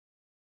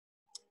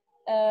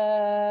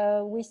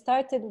 We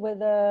started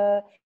with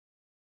a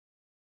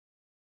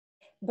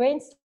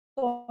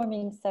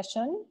brainstorming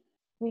session.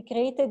 We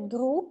created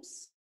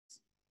groups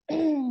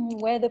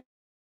where the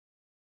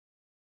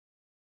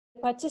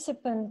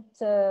participants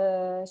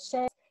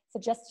shared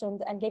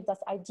suggestions and gave us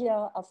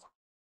idea of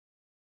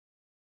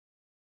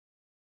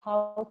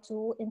how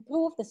to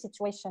improve the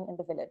situation in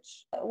the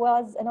village. It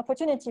was an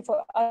opportunity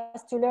for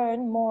us to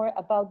learn more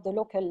about the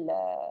local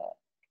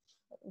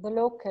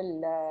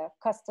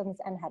customs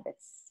and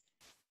habits.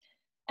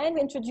 And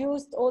we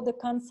introduced all the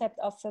concept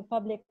of a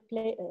public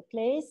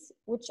place,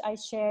 which I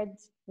shared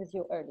with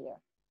you earlier.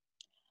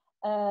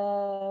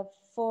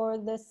 For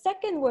the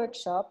second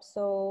workshop,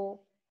 so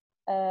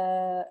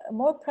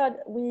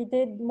we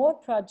did more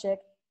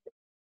project.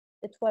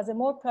 It was a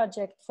more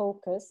project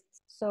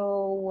focused.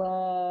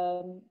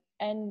 So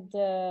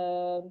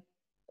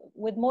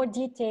with more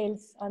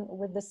details on,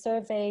 with the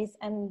surveys,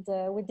 and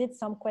we did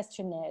some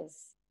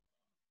questionnaires.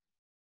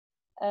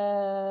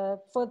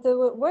 For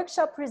the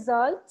workshop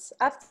results,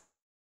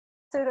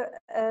 after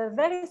a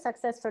very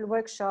successful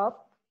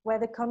workshop where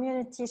the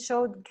community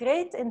showed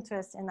great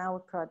interest in our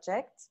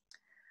project,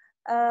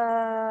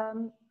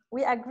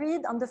 we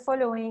agreed on the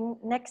following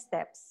next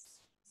steps.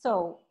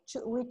 So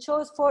we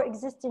chose 4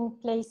 existing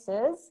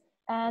places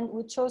and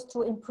we chose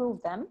to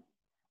improve them,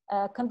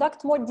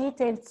 conduct more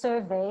detailed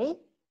survey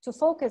to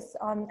focus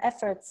on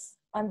efforts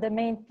on the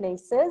main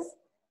places,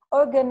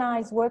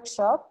 organize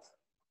workshop,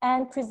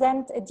 and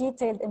present a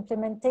detailed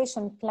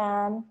implementation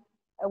plan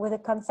with a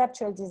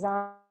conceptual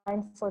design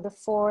for the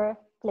 4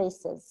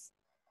 places.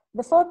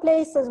 The 4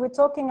 places we're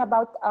talking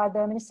about are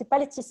the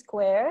municipality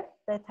square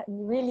that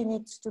really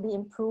needs to be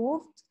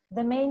improved,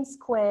 the main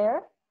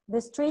square,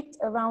 the street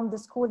around the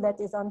school that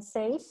is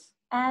unsafe,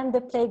 and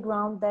the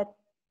playground that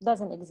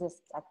doesn't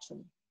exist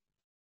actually.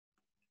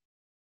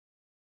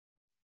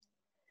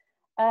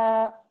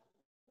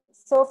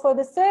 So for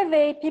the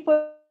survey,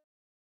 people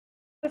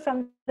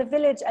from the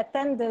village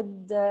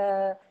attended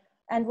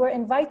and were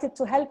invited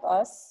to help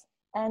us.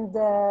 And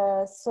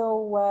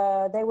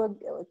they were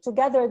to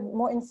gather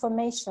more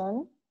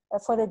information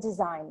for the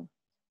design.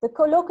 The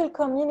local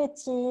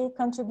community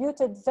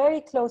contributed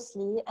very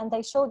closely and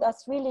they showed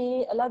us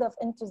really a lot of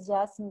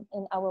enthusiasm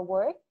in our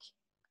work.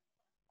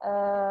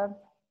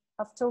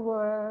 After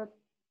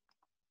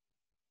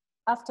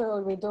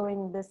all, we're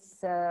doing this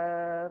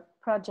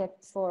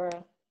project for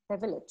the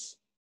village.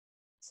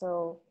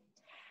 So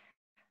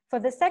for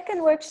the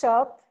second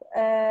workshop,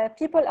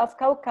 people of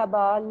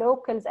Kawakba,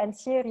 locals and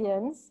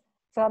Syrians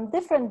from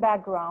different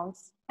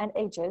backgrounds and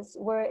ages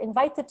were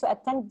invited to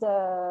attend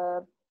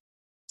a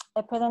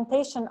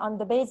presentation on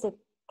the basic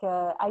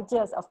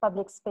ideas of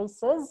public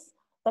spaces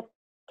that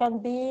can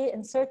be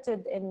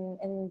inserted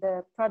in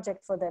the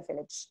project for the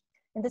village.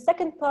 In the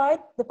second part,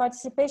 the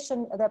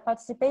participant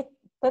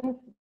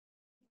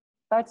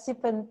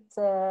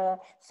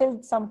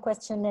filled some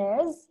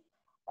questionnaires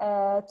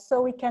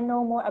so we can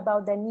know more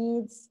about their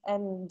needs,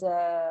 and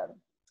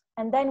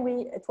then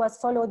it was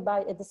followed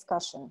by a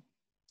discussion.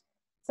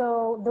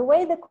 So the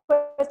way the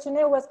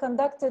questionnaire was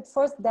conducted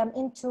forced them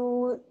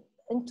into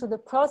the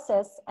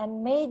process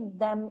and made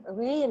them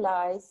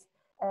realize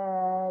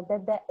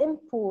that their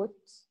input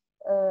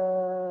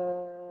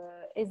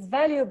is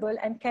valuable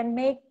and can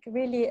make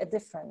really a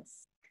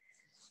difference.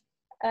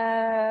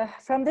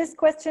 From this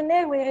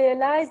questionnaire, we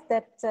realized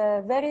that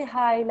a very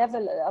high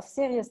level of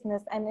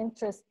seriousness and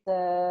interest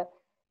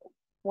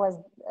was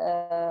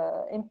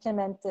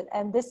implemented,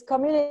 and this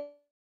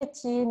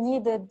community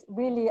needed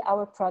really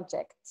our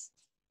project.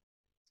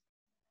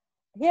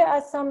 Here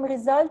are some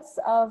results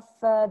of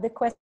the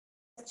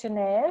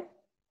questionnaire.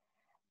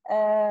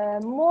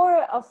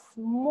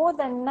 More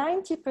than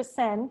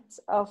 90%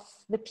 of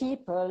the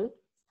people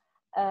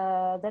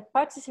that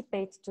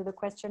participate to the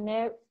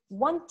questionnaire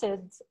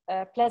wanted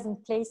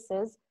pleasant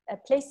places,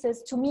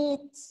 places to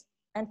meet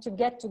and to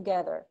get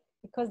together,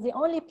 because the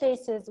only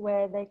places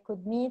where they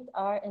could meet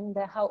are in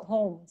their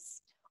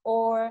homes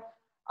or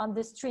on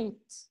the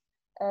street,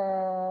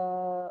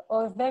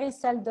 or very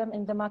seldom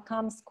in the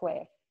Maqam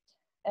Square.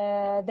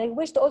 They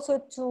wished also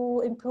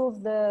to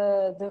improve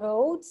the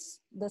roads,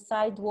 the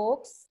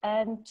sidewalks,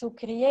 and to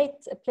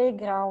create a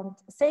playground,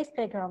 a safe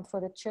playground for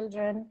the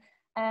children,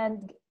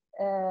 and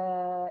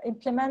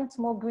implement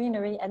more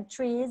greenery and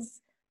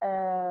trees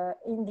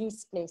in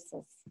these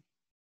places.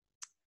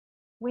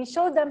 We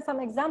showed them some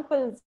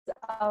examples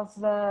of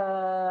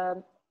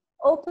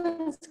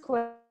open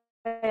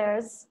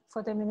squares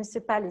for the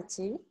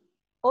municipality,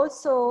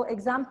 also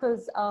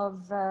examples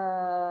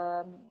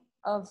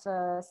of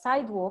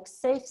sidewalks,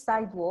 safe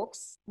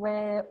sidewalks,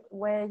 where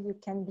you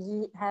can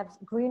have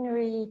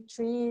greenery,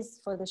 trees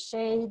for the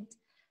shade,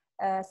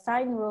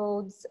 sign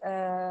roads,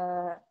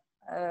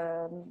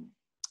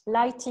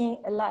 lighting,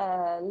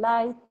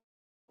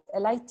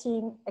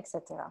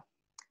 etc.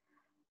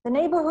 The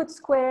neighborhood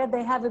square,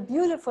 they have a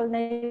beautiful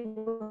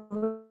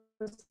neighborhood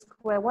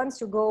square.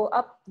 Once you go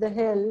up the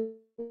hill,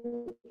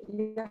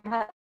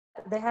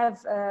 they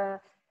have a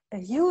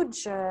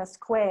huge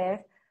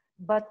square,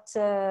 but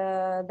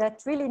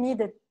that really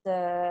needed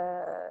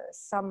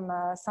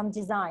some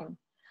design.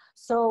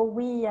 So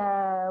we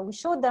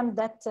showed them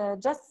that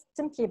just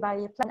simply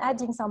by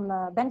adding some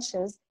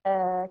benches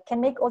can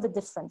make all the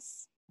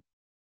difference.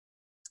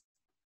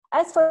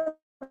 As for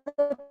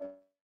the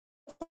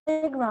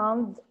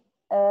playground,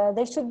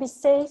 they should be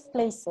safe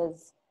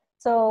places.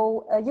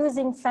 So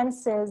using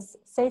fences,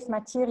 safe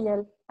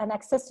material and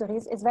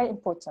accessories is very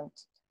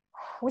important.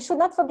 We should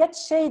not forget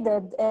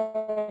shaded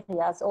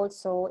areas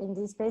also in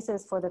these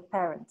places for the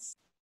parents.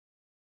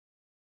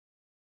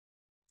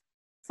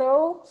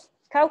 So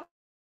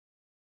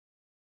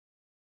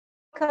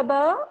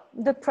Kawakba,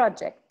 the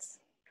project.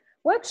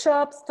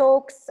 Workshops,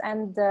 talks,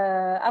 and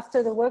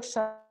after the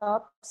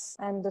workshops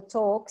and the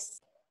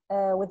talks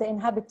with the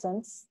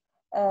inhabitants,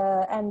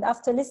 and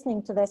after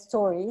listening to their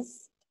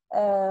stories,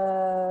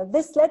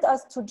 this led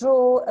us to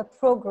draw a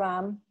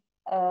program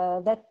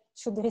that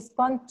should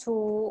respond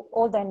to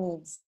all their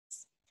needs.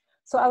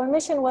 So our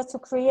mission was to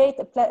create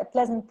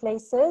pleasant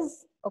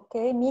places,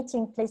 okay,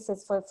 meeting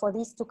places for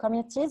these two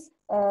communities,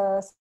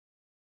 so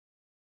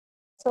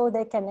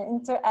they can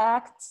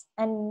interact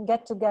and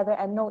get together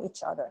and know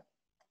each other.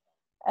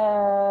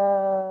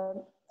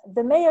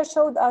 The mayor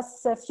showed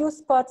us a few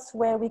spots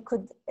where we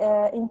could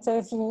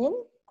intervene,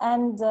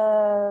 and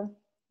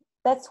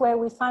that's where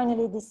we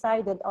finally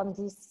decided on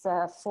these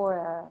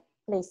 4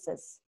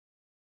 places.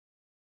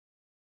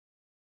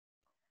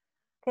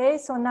 Okay,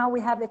 so now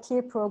we have a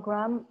clear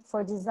program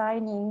for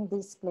designing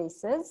these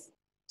places.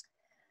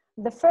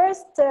 The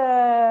first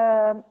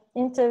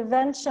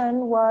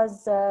intervention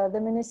was the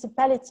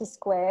municipality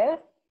square.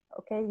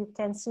 Okay, you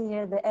can see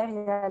here the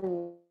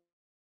aerial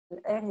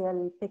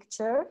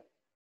picture.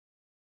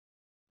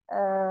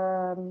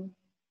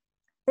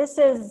 This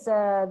is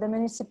the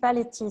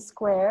municipality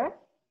square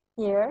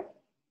here,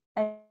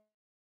 and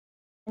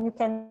you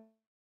can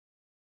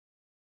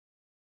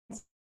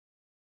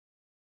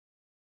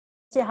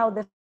see how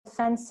the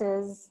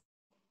fences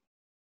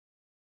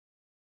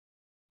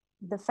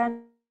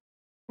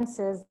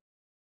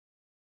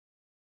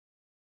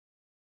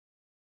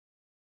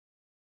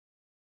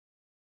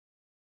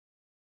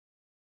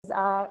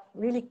are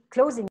really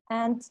closing,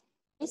 and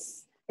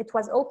it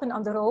was open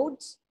on the road,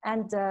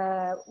 and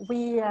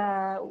we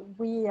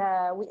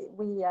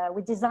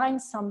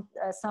designed some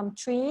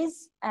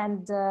trees,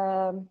 and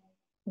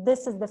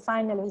this is the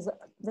final result.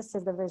 This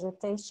is the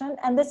vegetation,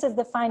 and this is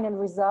the final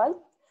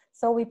result.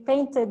 So we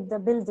painted the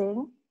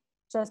building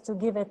just to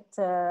give it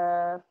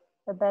a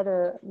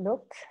better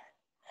look,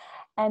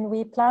 and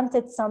we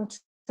planted some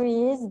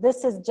trees.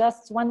 This is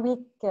just 1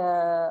 week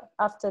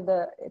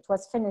after it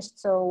was finished,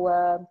 so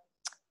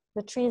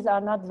the trees are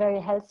not very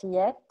healthy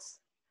yet.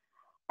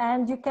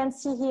 And you can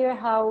see here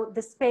how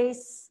the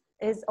space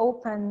is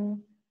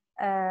open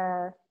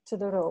to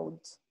the road.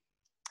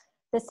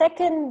 The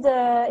second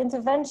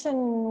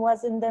intervention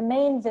was in the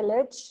main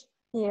village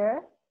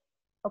here,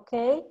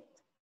 okay?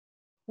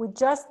 We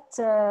just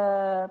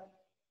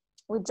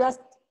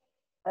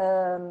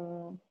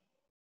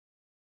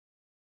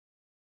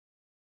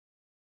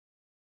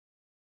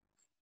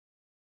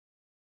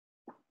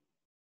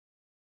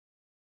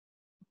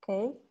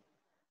okay,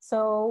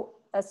 so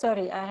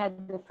sorry, I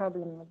had the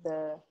problem with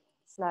the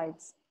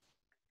slides.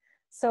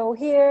 So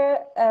here,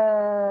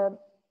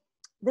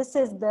 this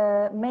is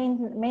the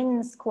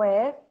main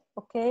square,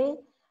 okay?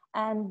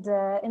 And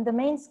in the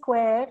main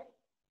square,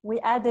 we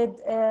added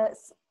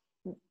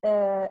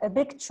a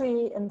big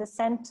tree in the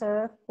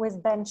center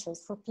with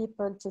benches for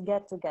people to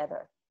get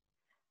together.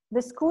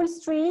 The school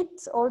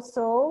street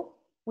also,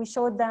 we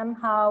showed them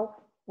how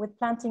with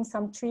planting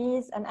some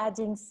trees and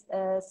adding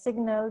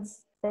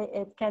signals,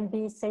 it can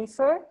be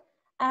safer.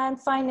 And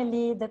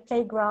finally, the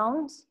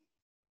playground,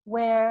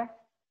 where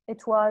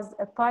it was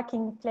a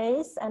parking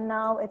place, and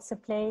now it's a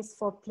place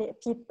for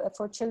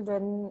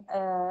children,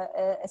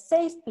 a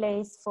safe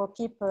place for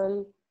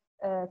people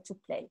to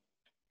play.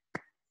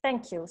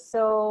 Thank you.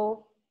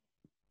 So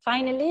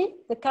finally,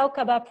 the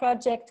Kawakba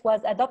project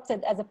was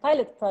adopted as a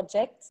pilot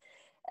project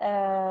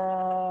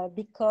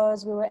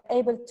because we were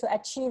able to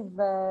achieve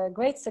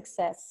great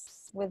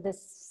success with a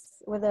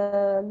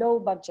low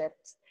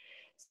budget.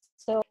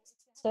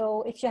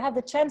 So if you have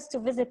the chance to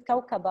visit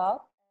Kawakaba,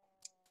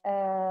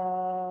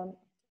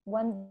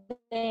 one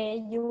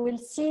day you will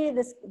see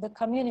the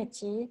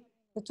community,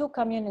 the two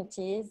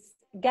communities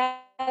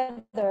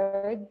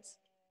gathered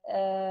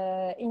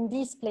in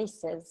these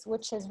places,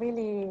 which is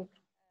really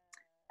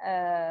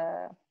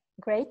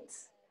great.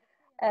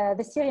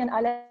 The Syrian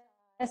are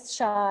less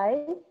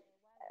shy,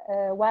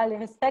 while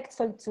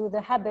respectful to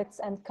the habits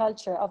and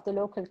culture of the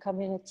local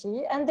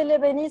community, and the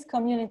Lebanese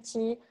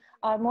community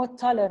are more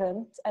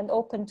tolerant and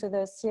open to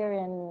the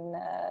Syrian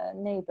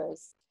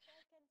neighbors.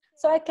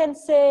 So I can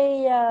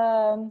say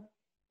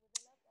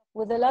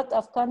with a lot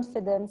of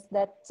confidence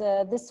that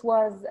this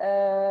was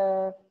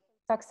a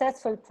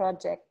successful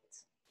project.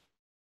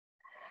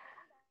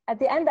 At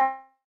the end,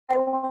 I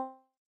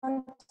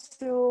want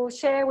to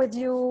share with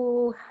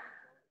you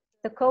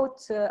the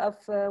quote of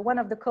one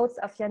of the quotes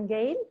of Jan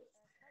Gehl.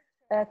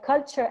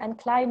 Culture and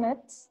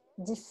climate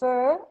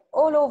differ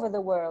all over the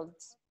world,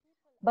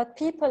 but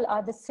people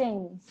are the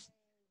same.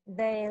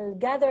 They'll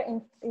gather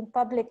in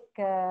public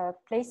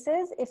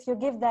places if you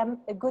give them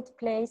a good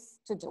place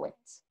to do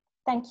it.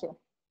 Thank you.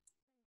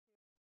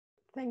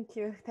 Thank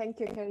you,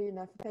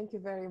 Karina. Thank you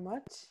very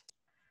much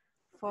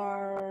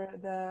for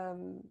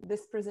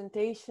this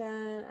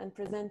presentation and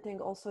presenting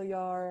also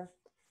your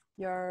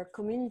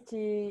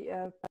community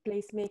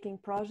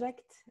placemaking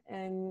project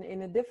and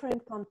in a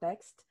different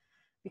context,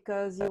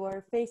 because you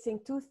are facing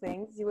two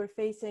things. You were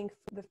facing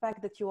the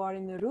fact that you are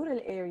in a rural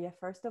area,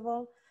 first of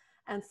all,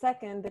 and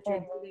second, that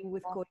you're dealing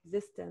with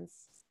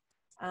coexistence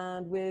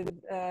and with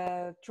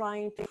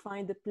trying to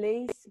find a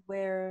place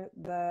where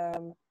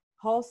the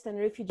host and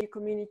refugee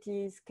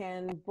communities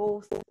can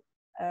both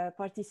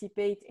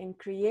participate in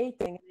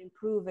creating and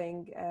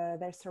improving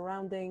their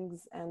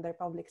surroundings and their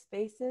public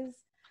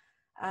spaces.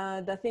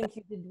 And I think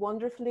you did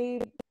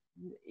wonderfully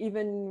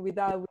even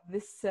without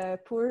this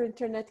poor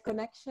internet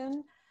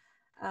connection.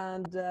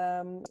 And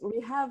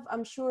we have,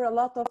 I'm sure, a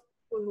lot of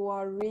people who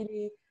are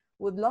really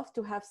would love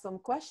to have some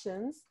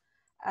questions.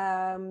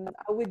 I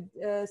would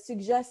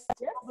suggest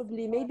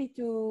probably maybe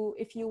to,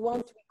 if you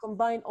want, to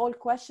combine all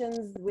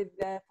questions with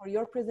for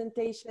your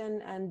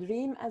presentation and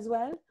Reem as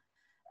well.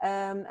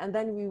 And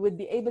then we would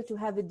be able to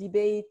have a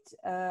debate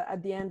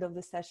at the end of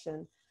the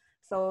session.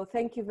 So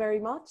thank you very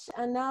much.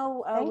 And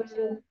now I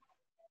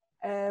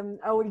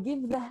will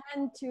give the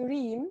hand to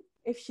Reem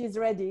if she's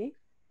ready.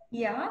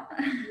 Yeah.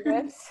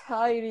 Yes.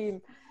 Hi,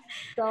 Reem.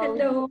 So,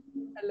 hello.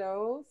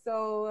 Hello. So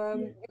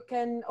you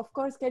can, of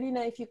course,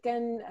 Karina, if you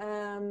can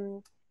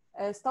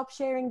stop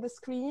sharing the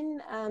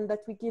screen, and that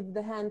we give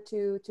the hand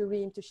to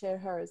Reem to share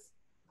hers.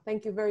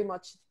 Thank you very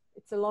much.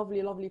 It's a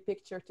lovely, lovely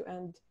picture to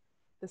end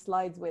the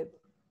slides with.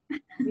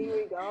 Here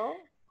we go.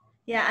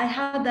 Yeah, I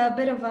had a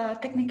bit of a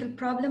technical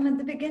problem at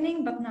the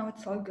beginning, but now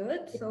it's all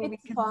good. So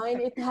it's fine.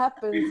 It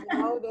happens. You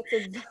know,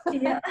 that's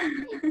yeah.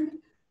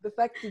 The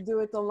fact to do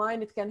it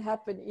online, it can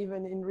happen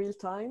even in real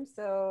time.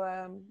 So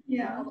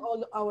yeah,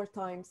 all our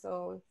time.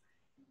 So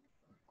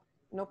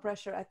no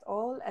pressure at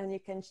all, and you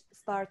can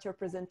start your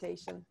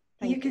presentation.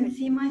 You can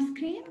see my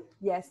screen?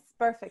 Yes,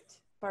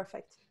 perfect,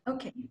 perfect.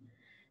 Okay.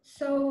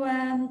 So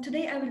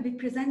today I will be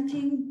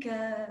presenting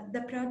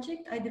the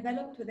project I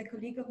developed with a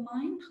colleague of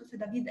mine, Jose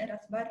David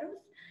Eras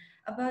Barros,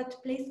 about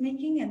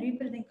placemaking and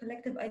rebuilding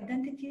collective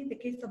identity, the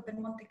case of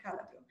Belmonte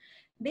Calabro.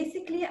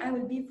 Basically, I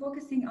will be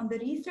focusing on the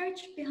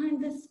research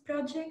behind this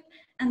project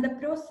and the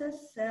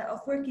process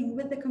of working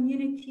with the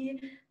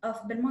community of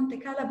Belmonte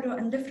Calabro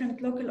and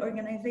different local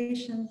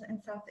organizations in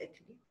South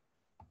Italy.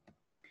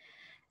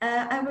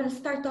 I will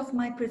start off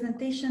my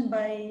presentation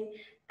by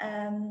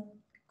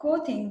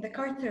quoting the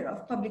Charter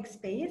of Public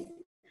Space.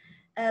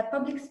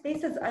 Public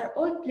spaces are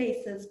all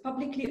places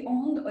publicly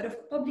owned or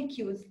of public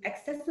use,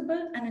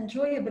 accessible and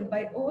enjoyable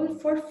by all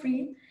for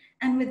free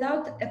and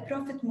without a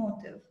profit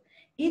motive.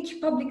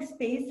 Each public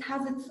space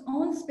has its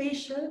own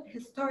spatial,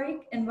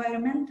 historic,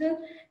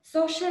 environmental,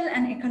 social,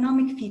 and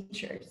economic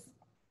features.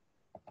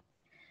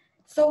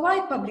 So why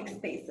public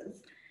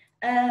spaces?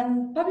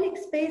 Public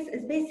space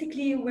is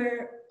basically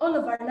where all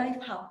of our life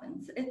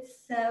happens.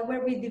 It's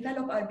where we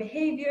develop our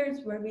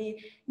behaviors, where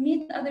we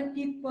meet other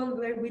people,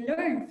 where we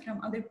learn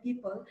from other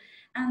people.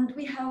 And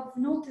we have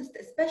noticed,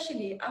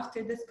 especially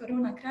after this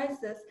Corona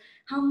crisis,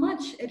 how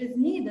much it is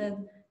needed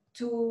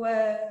to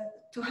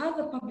have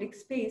a public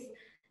space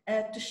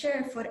to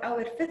share for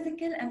our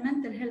physical and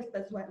mental health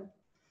as well.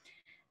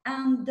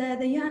 And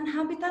the UN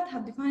Habitat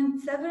have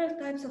defined several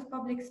types of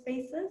public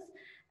spaces.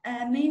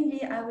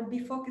 Mainly, I will be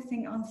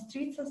focusing on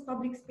streets as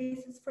public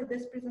spaces for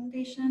this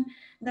presentation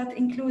that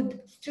include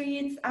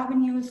streets,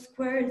 avenues,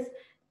 squares,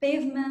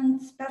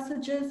 pavements,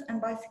 passages, and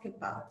bicycle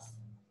paths.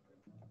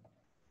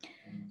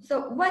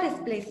 So what is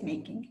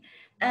placemaking?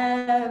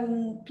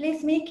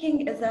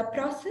 Placemaking is a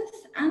process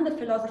and a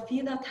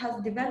philosophy that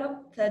has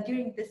developed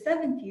during the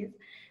 70s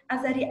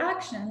as a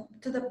reaction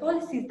to the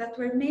policies that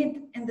were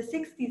made in the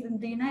 60s in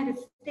the United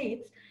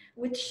States,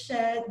 which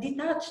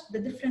detached the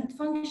different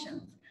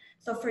functions.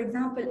 So for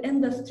example,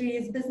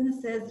 industries,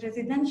 businesses,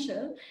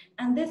 residential,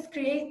 and this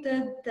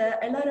created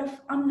a lot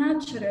of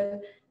unnatural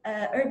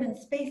urban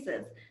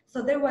spaces.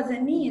 So there was a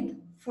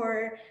need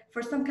for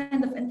some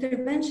kind of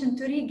intervention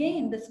to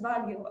regain this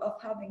value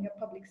of having a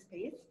public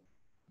space.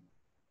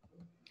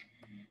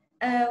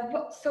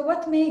 So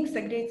what makes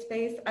a great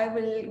space? I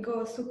will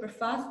go super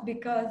fast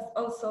because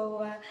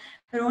also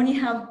Roni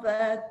have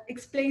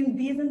explained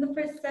these in the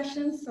first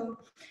session. So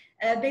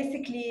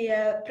basically,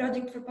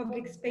 Project for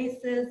Public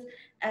Spaces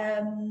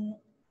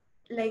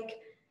like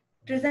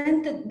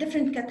presented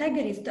different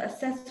categories to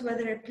assess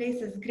whether a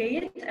place is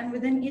great, and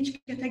within each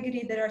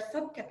category there are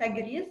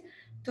subcategories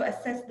to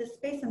assess the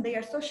space, and they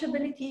are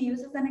sociability,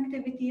 uses and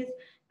activities,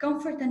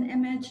 comfort and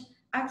image,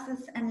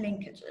 access and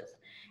linkages.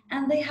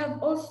 And they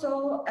have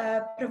also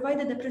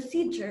provided a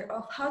procedure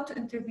of how to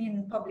intervene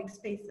in public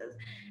spaces.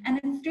 And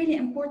it's really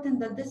important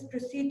that this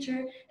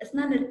procedure is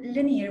not a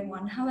linear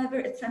one. However,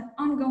 it's an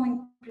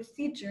ongoing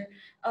procedure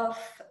of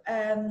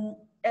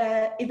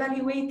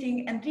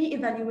evaluating and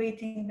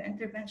re-evaluating the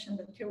intervention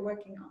that you're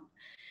working on.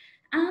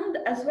 And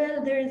as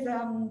well, there is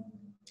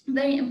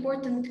very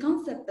important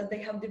concept that they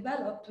have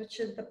developed, which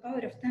is the power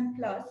of 10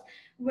 plus,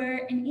 where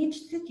in each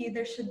city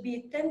there should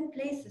be 10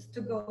 places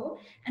to go,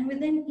 and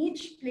within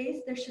each place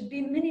there should be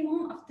a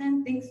minimum of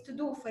 10 things to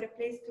do for a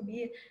place to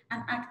be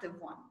an active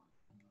one.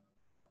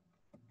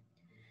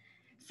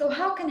 So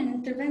how can an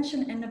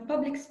intervention in a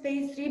public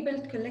space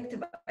rebuild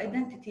collective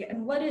identity,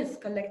 and what is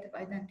collective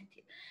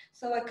identity?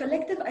 So a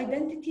collective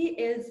identity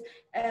is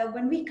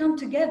when we come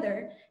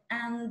together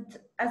and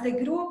as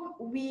a group,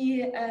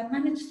 we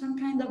manage some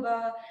kind of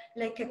a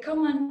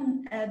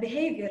common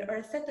behavior or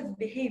a set of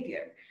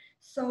behavior.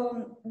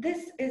 So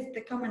this is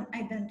the common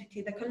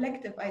identity, the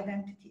collective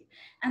identity.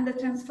 And the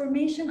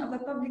transformation of a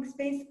public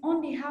space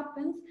only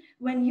happens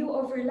when you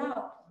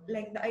overlap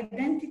like the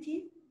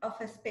identity of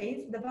a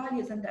space, the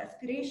values and the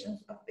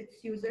aspirations of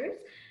its users,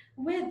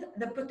 with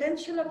the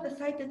potential of the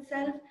site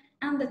itself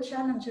and the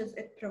challenges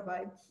it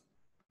provides.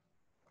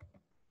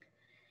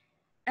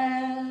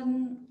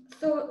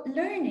 So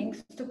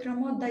learnings to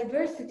promote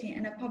diversity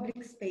in a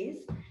public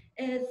space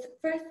is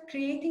first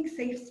creating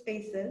safe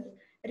spaces,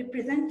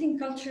 representing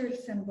cultural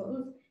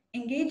symbols,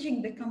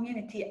 engaging the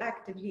community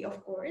actively,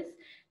 of course,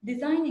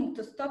 designing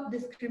to stop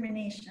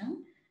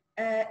discrimination,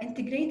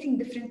 integrating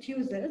different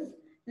uses,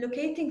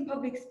 locating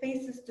public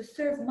spaces to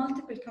serve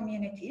multiple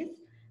communities,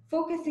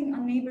 focusing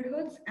on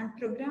neighborhoods, and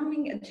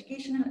programming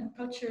educational and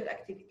cultural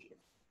activities.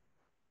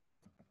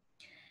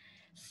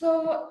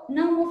 So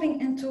now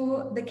moving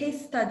into the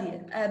case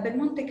study.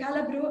 Belmonte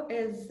Calabro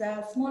is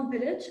a small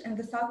village in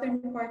the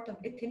southern part of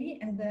Italy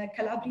in the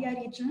Calabria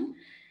region.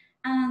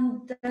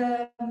 And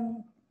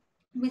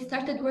we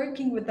started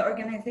working with the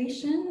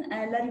organization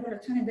La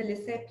Rivoluzione delle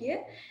Seppie,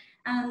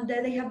 and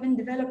they have been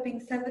developing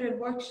several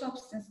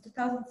workshops since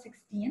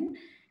 2016.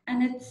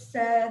 And it's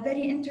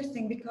very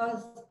interesting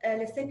because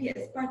Le Seppie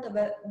is part of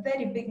a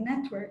very big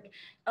network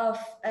of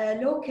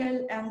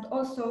local and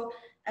also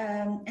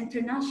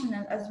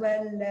international as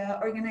well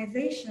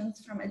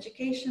organizations from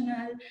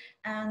educational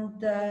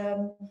and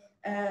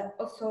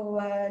also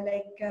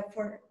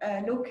for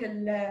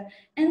local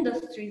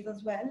industries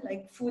as well,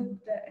 like food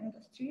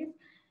industries.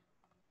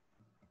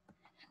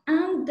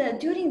 And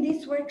during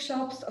these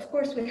workshops, of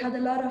course, we had a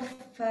lot of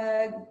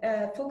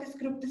focus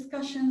group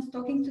discussions,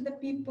 talking to the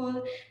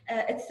people.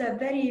 It's a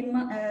very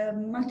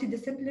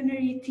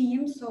multidisciplinary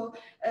team. So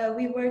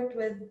we worked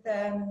with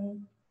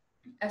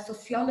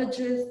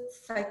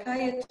sociologists,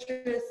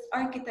 psychiatrists,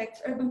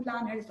 architects, urban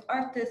planners,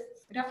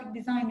 artists, graphic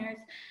designers.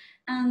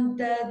 And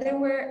there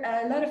were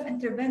a lot of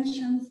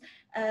interventions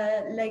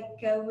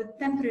with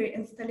temporary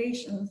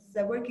installations,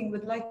 working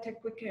with lighter,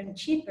 quicker, and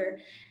cheaper.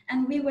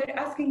 And we were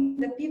asking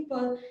the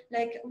people,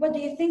 like, what do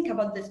you think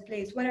about this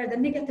place? What are the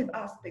negative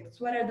aspects?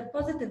 What are the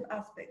positive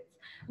aspects?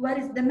 What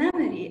is the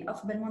memory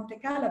of Belmonte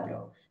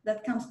Calabro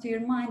that comes to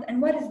your mind?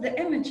 And what is the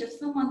image if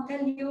someone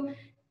tell you,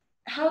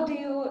 how do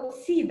you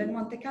see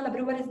Belmonte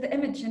Calabro? What is the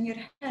image in your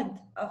head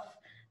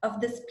of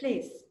this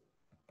place?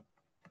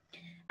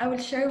 I will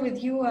share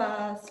with you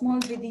a small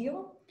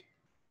video.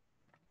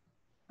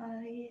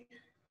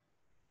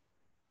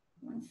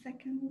 One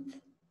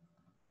second.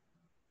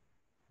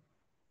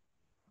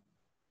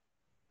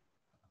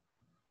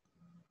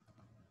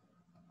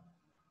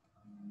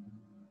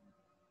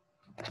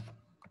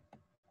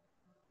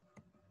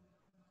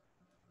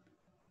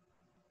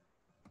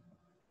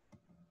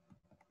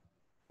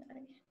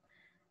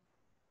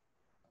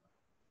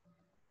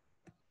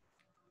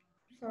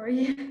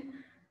 Sorry.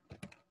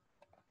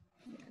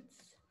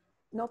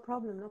 No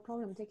problem, no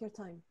problem. Take your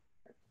time.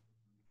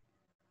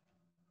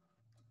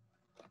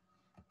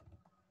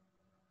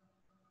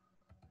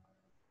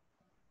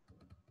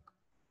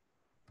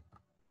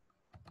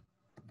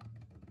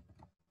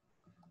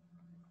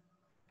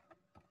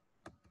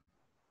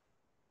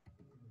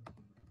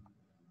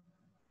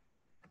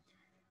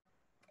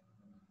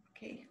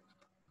 Okay.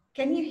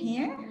 Can you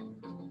hear?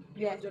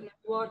 Primo giorno di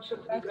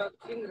workshop di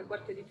crowdfunding, la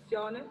quarta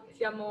edizione.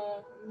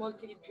 Siamo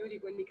molti di più di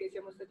quelli che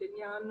siamo stati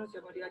ogni anno,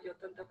 siamo arrivati a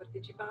 80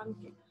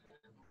 partecipanti,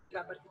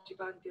 tra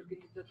partecipanti,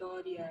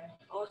 organizzatori e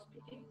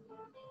ospiti.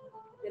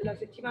 Della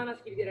settimana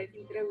si dividerà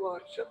in 3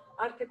 workshop: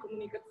 arte e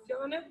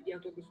comunicazione di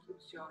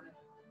autocostruzione.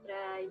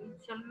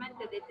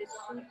 Inizialmente dei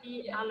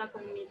tessuti alla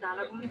comunità.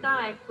 La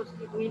comunità è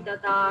costituita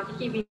da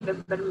chi vive a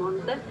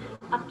Belmonte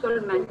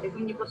attualmente,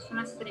 quindi possono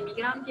essere i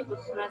migranti,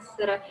 possono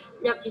essere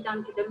gli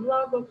abitanti del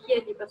luogo, chi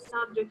è di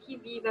passaggio, chi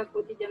vive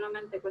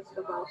quotidianamente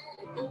questo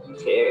posto.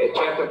 Sì,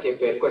 certo che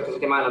per questa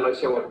settimana noi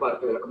siamo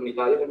parte della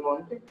comunità di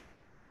Belmonte,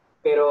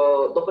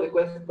 però dopo di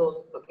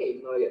questo, ok,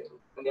 noi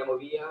andiamo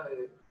via,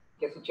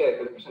 che succede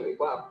per le persone di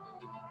qua?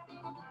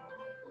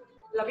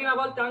 La prima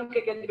volta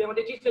anche che abbiamo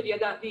deciso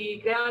di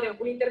creare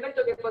un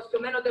intervento che fosse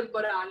meno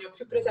temporaneo,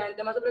 più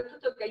presente, ma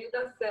soprattutto che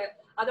aiutasse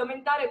ad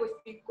aumentare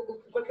in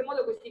qualche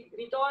modo questi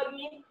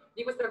ritorni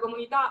di questa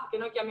comunità che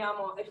noi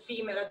chiamiamo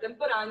effimera,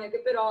 temporanea,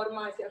 che però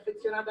ormai si è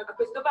affezionata a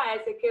questo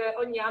paese e che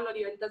ogni anno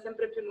diventa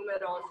sempre più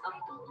numerosa.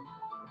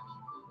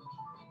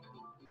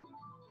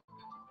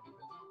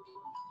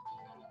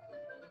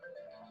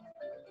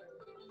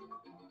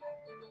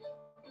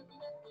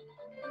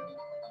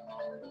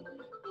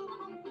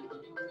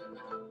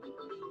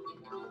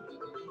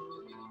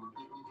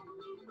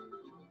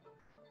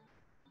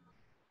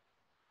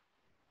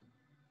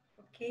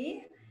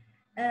 Okay.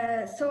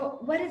 So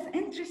what is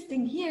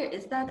interesting here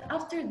is that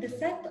after the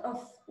set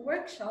of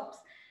workshops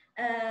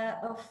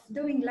of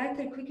doing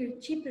lighter, quicker,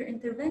 cheaper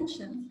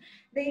interventions,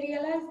 they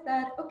realized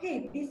that,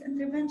 okay, these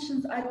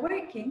interventions are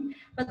working,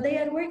 but they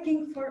are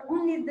working for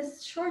only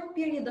this short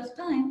period of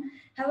time.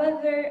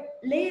 However,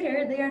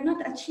 later they are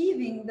not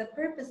achieving the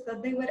purpose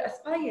that they were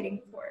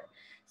aspiring for.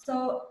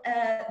 So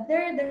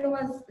there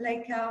was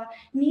like a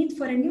need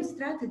for a new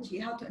strategy,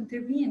 how to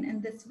intervene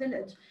in this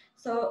village.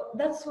 So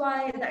that's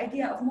why the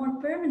idea of more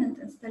permanent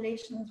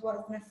installations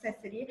was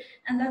necessary.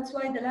 And that's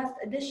why the last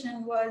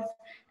edition was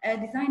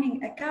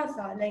designing a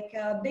casa, like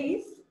a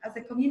base as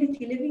a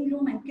community living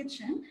room and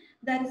kitchen,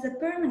 that is a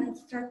permanent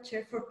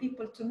structure for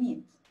people to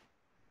meet.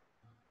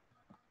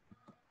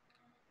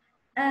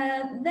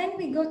 Then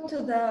we go to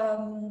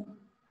the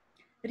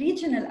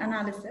regional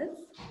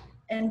analysis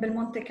in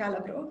Belmonte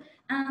Calabro,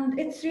 and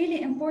it's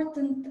really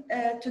important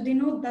to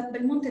denote that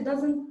Belmonte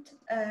doesn't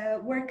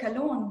work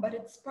alone, but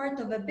it's part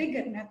of a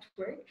bigger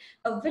network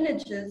of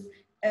villages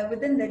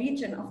within the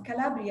region of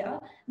Calabria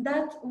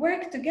that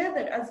work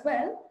together as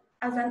well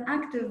as an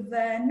active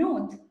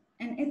node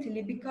in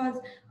Italy, because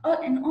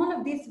in all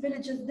of these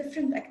villages,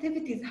 different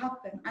activities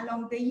happen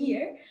along the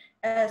year.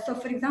 So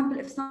for example,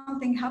 if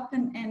something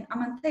happened in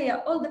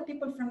Amantea, all the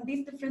people from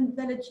these different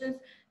villages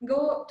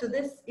go to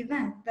this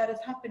event that is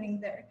happening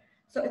there.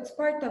 So it's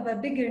part of a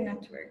bigger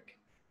network.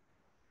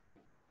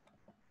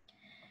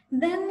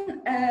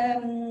 Then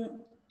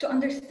to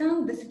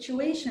understand the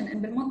situation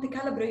in Belmonte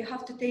Calabro, you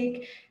have to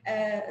take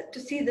to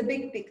see the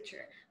big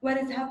picture. What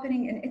is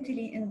happening in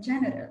Italy in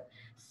general?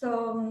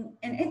 So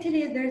in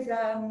Italy, there's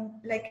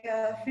like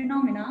a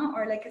phenomena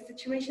or like a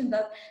situation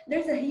that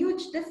there's a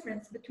huge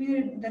difference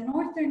between the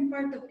northern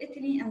part of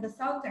Italy and the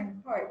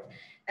southern part.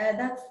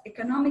 That's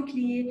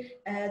economically,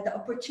 the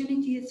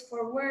opportunities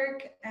for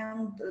work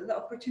and the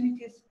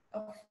opportunities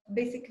of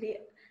basically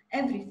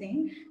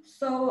everything.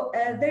 So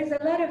there's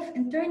a lot of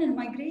internal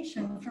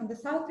migration from the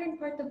southern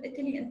part of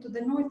Italy into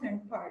the northern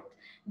part,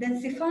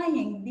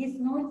 densifying these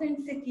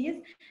northern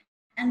cities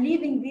and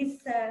leaving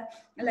these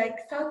like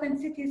southern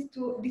cities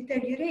to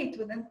deteriorate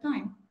within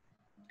time.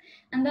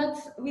 And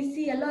that's, we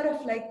see a lot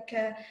of like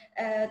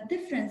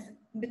difference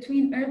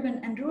between urban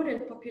and rural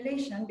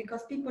population,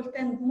 because people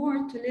tend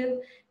more to live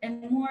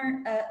in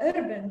more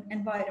urban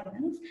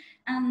environments.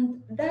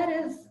 And that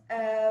is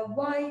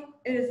why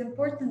it is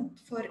important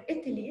for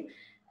Italy,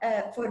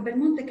 for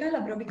Belmonte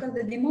Calabro, because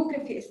the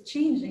demography is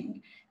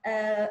changing.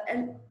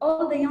 And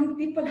all the young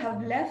people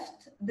have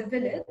left the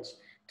village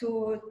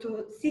to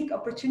seek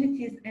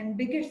opportunities in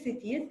bigger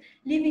cities,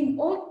 leaving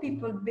old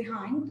people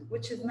behind,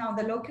 which is now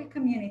the local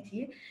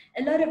community.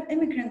 A lot of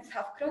immigrants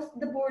have crossed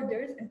the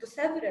borders into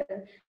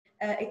several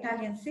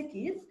Italian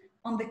cities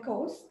on the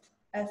coast,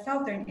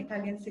 southern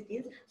Italian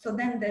cities. So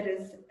then there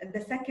is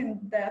the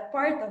second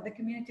part of the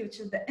community, which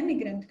is the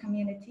immigrant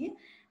community.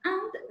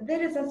 And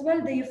there is as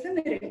well the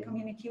ephemeral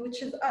community,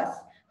 which is us,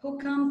 who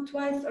come 2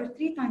 or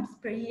 3 times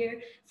per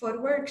year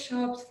for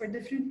workshops, for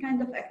different kind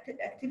of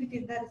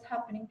activities that is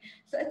happening.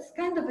 So it's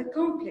kind of a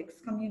complex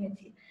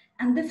community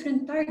and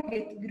different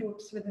target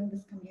groups within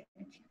this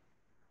community.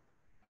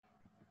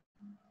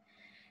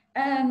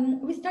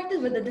 We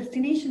started with the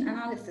destination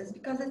analysis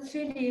because it's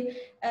really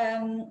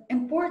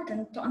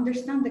important to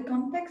understand the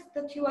context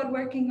that you are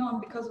working on,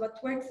 because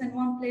what works in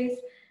one place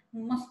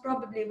most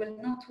probably will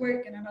not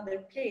work in another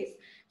place.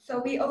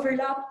 So we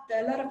overlapped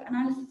a lot of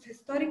analysis,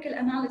 historical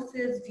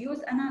analysis, views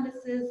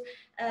analysis,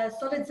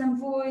 solids and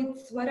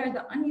voids, what are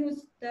the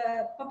unused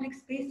public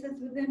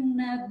spaces within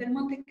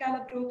Belmonte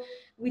Calabro.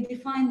 We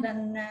defined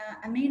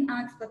a main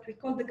axe that we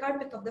call the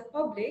carpet of the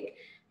public.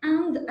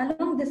 And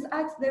along this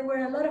axe, there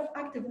were a lot of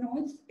active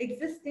nodes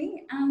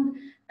existing and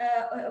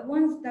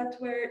ones that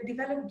were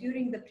developed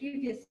during the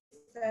previous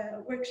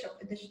workshop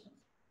editions.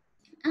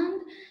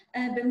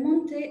 And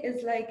Belmonte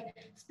is like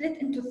split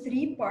into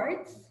 3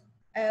 parts.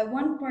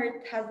 One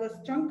part has a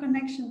strong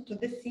connection to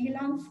the sea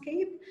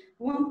landscape,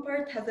 one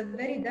part has a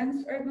very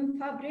dense urban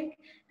fabric,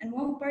 and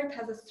one part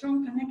has a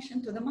strong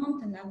connection to the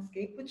mountain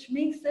landscape, which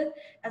makes it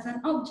as an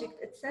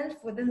object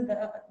itself within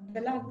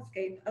the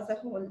landscape as a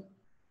whole.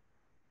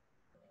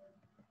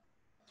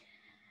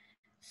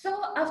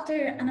 So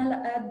after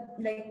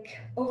like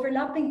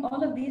overlapping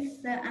all of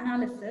these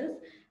analyses,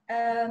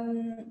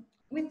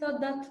 we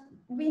thought that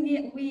we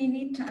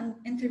need to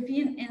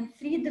intervene in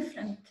 3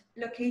 different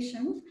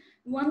locations,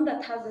 one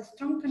that has a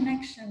strong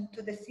connection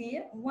to the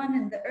sea, one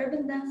in the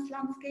urban dense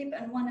landscape,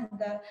 and one in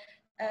the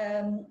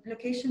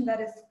location that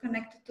is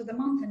connected to the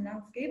mountain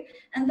landscape,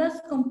 and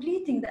thus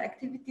completing the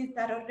activities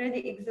that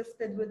already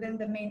existed within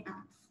the main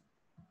axe.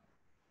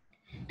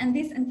 And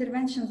these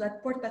interventions are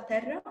Porta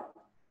Terra,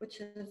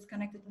 which is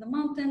connected to the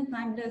mountain,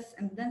 timeless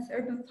and dense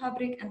urban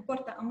fabric, and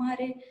Porta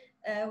Amare,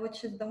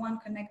 which is the one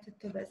connected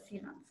to the sea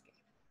landscape.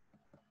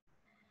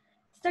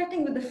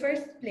 Starting with the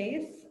first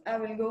place, I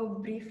will go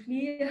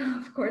briefly.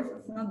 Of course,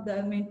 it's not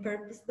the main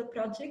purpose of the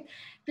project.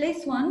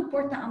 Place 1,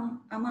 Porta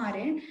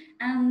Amare,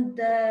 and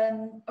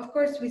of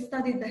course, we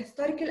studied the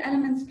historical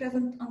elements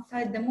present on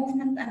site, the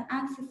movement and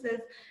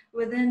accesses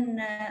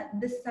within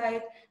this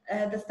site,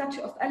 the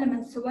statue of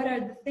elements. So what are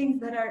the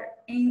things that are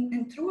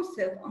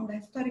intrusive on the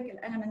historical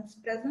elements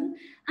present?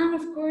 And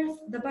of course,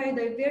 the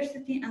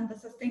biodiversity and the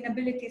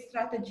sustainability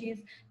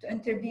strategies to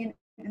intervene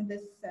in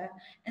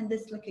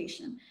this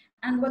location.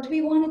 And what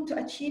we wanted to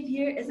achieve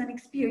here is an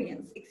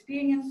experience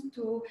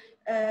to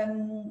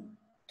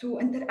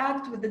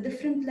interact with the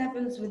different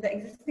levels, with the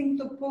existing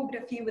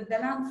topography, with the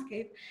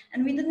landscape,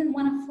 and we didn't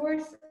want to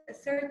force a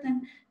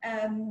certain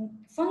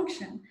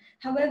function.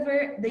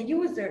 However, the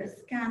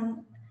users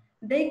can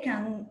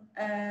represent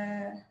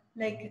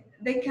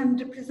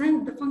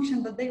the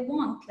function that they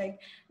want.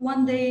 Like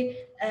one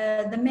day,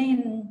 the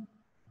main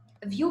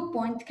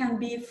viewpoint can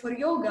be for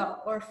yoga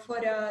or for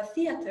a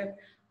theater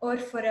or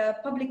for a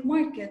public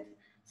market,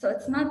 So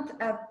it's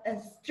not a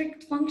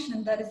strict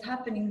function that is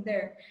happening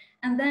there.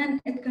 And then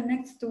it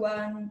connects to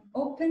an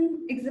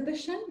open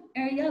exhibition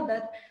area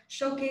that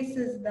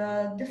showcases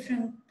the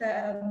different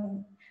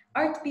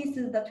art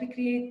pieces that we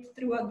create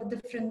throughout the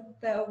different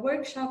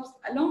workshops,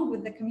 along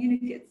with the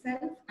community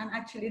itself. And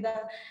actually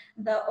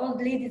the old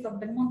ladies of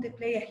Belmonte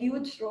play a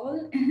huge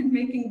role in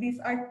making these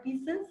art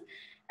pieces,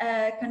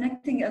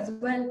 connecting as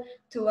well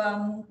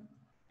to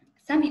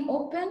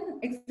semi-open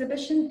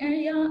exhibition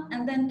area,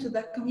 and then to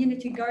the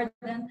community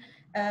garden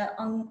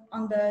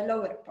on the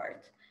lower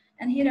part.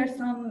 And here are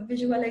some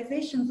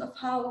visualizations of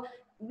how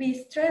we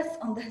stress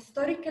on the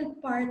historical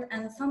part,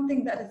 and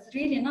something that is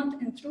really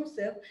not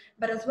intrusive,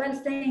 but as well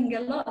saying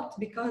a lot,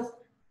 because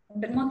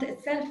Belmonte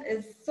itself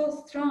is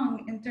so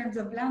strong in terms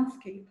of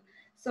landscape.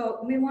 So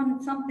we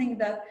wanted something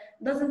that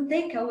doesn't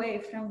take away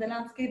from the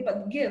landscape,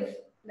 but give.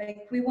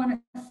 Like, we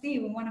want to see,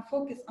 we want to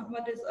focus on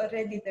what is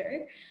already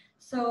there.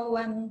 So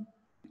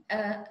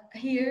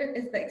here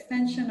is the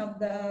extension of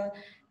the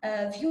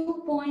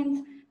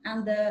viewpoint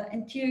and the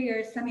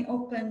interior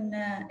semi-open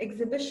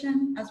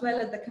exhibition, as well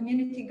as the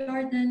community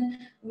garden,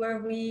 where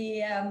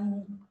we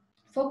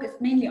focus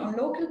mainly on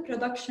local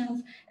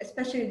productions,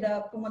 especially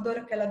the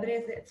Pomodoro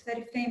Calabrese. It's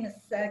very famous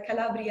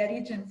Calabria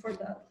region for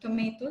the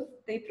tomatoes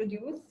they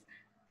produce.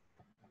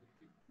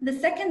 The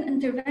second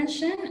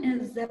intervention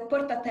is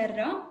Porta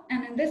Terra,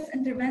 and in this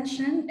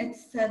intervention,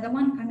 it's the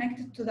one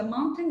connected to the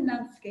mountain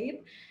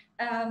landscape.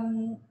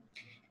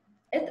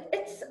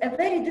 It's a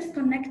very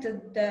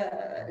disconnected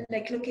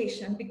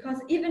location, because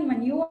even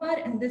when you are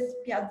in this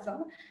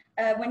piazza,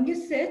 when you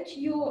sit,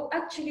 you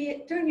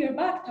actually turn your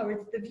back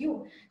towards the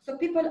view. So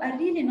people are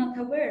really not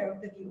aware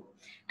of the view.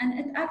 And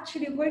it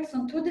actually works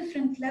on two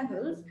different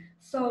levels.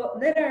 So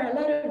there are a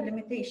lot of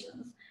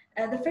limitations.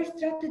 The first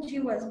strategy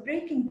was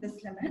breaking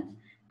this limit.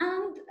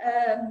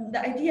 And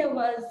the idea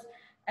was,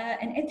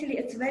 in Italy,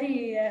 it's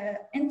very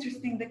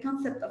interesting, the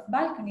concept of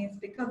balconies,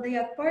 because they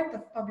are part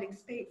of public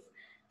space.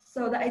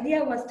 So the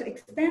idea was to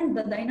extend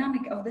the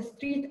dynamic of the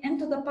street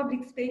into the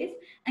public space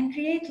and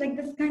create like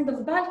this kind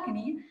of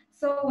balcony.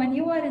 So when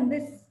you are in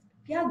this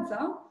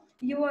piazza,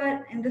 you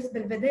are in this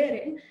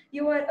belvedere,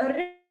 you are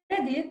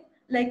already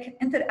like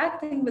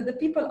interacting with the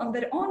people on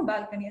their own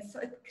balconies. So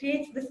it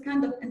creates this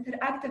kind of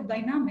interactive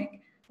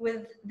dynamic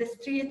with the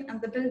street and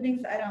the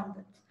buildings around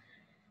it.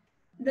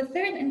 The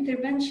third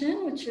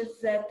intervention, which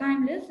is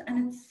timeless,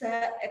 and it's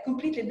a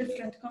completely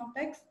different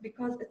context,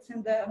 because it's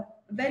in the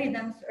very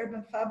dense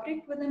urban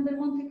fabric within the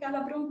Monte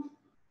Calabro.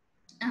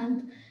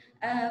 And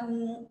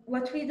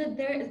what we did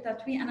there is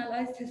that we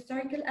analyzed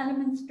historical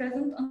elements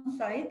present on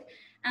site,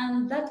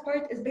 and that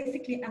part is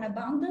basically an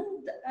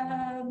abandoned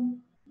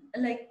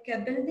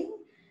building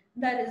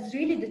that is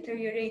really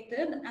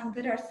deteriorated, and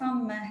there are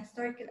some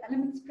historical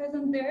elements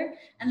present there,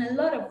 and a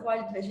lot of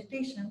wild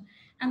vegetation.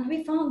 And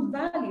we found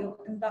value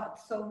in that.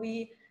 So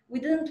we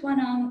didn't want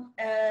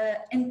to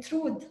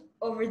intrude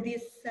over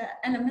these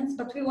elements,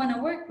 but we want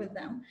to work with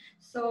them.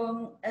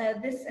 So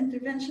this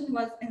intervention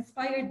was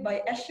inspired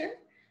by Escher,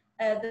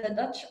 the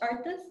Dutch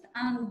artist,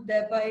 and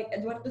by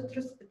Eduardo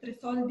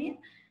Trisoldi.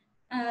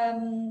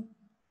 And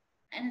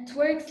it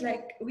works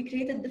like we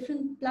created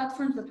different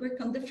platforms that work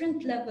on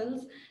different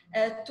levels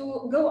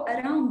to go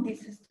around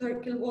these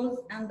historical walls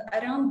and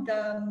around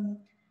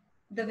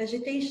the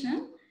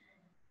vegetation.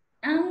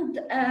 And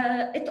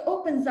it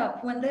opens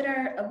up when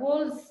there are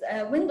walls,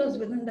 windows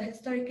within the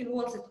historical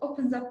walls, it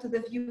opens up to the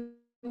view.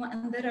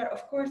 And there are,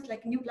 of course,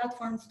 like new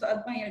platforms to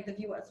admire the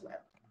view as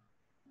well.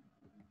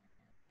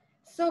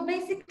 So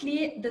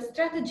basically, the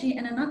strategy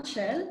in a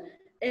nutshell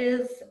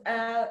is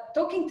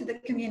talking to the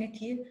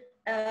community,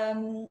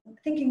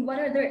 thinking what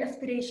are their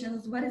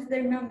aspirations, what is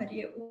their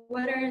memory,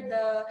 what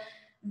are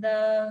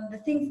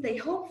the things they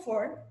hope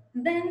for,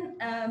 then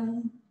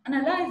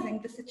analyzing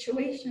the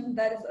situation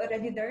that is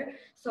already there.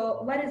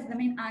 So what is the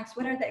main acts,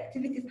 what are the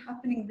activities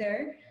happening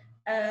there,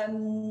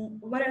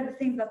 what are the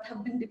things that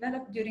have been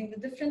developed during the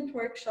different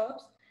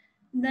workshops,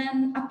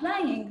 then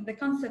applying the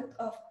concept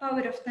of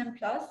power of 10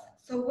 plus.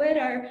 So where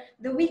are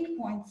the weak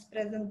points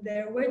present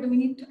there, where do we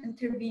need to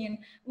intervene,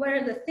 what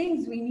are the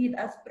things we need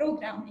as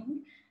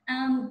programming,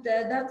 and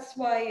that's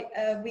why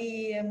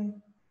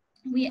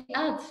we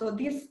add, so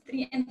these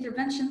three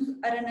interventions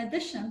are an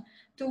addition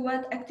to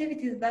what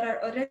activities that are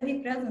already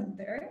present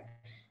there,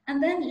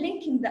 and then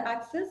linking the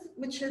axis,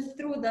 which is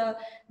through the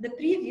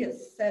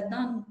previous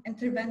done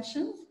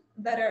interventions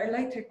that are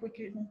lighter,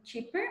 quicker, and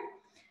cheaper,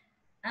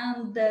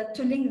 and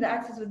to link the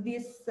axis with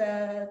these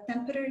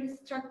temporary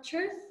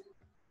structures.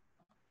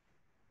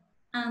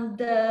 And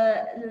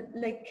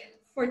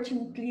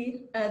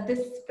fortunately,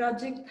 this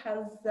project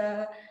has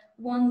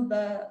won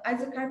the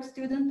Isocarp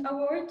Student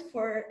Award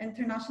for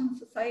International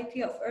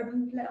Society of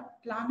Urban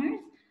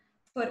Planners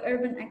for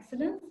Urban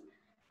Excellence.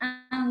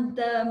 And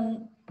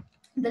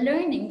the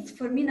learnings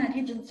for MENA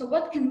region, so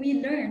what can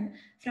we learn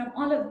from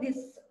all of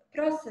this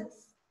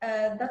process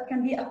that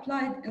can be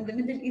applied in the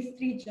Middle East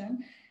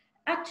region?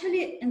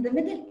 Actually, in the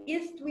Middle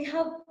East, we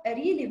have a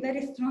really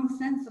very strong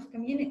sense of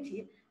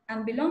community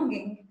and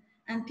belonging,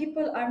 and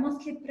people are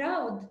mostly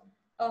proud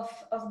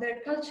of their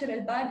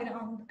cultural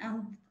background,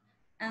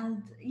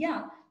 and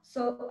yeah.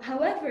 So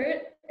however,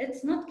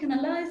 it's not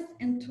canalized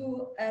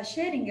into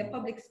sharing a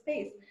public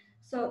space.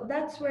 So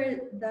that's where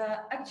the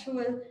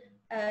actual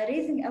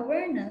raising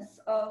awareness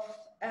of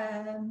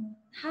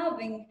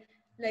having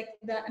like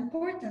the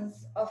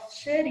importance of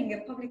sharing a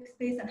public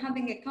space and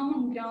having a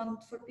common ground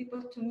for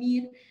people to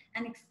meet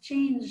and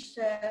exchange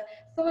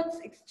thoughts,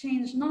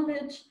 exchange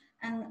knowledge,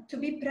 and to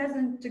be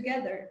present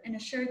together in a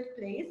shared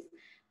place.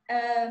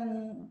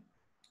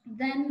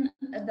 Then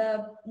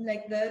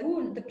the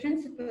rule, the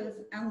principles,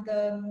 and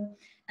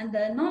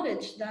the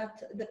knowledge that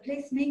the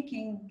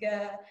placemaking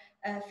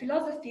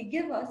philosophy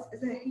give us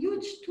is a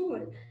huge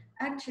tool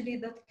actually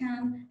that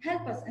can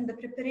help us in the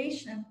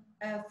preparation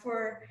for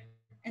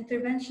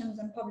interventions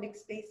in public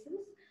spaces.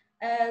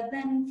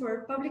 Then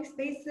for public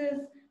spaces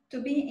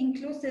to be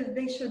inclusive,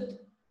 they should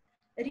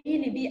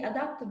really be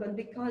adaptable,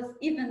 because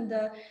even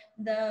the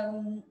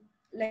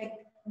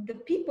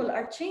people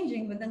are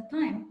changing within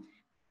time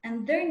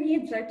and their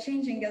needs are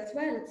changing as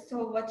well. So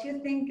what you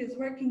think is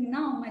working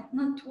now might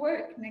not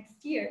work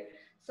next year.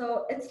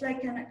 So it's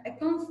like a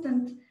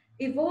constant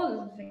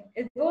evolving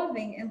in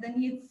the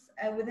needs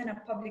within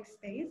a public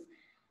space.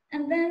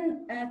 And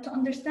then to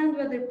understand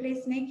whether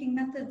placemaking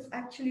methods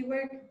actually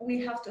work, we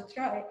have to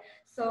try.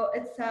 So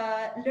it's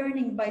a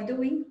learning by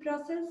doing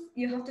process.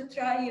 You have to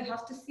try, you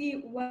have to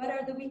see what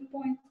are the weak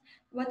points,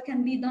 what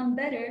can be done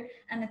better.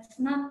 And it's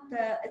not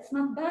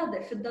bad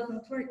if it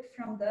doesn't work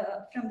from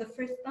the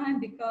first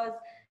time, because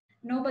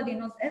nobody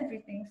knows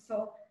everything.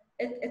 So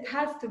it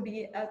has to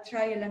be a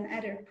trial and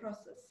error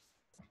process.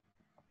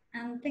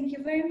 And thank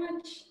you very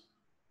much.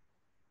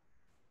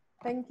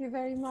 Thank you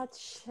very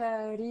much,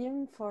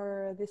 Reem,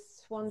 for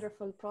this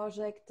wonderful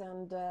project,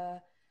 and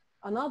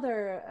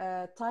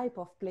another type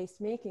of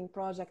placemaking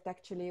project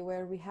actually,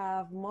 where we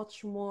have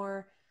much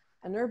more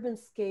an urban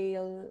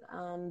scale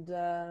and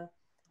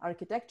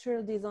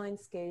architectural design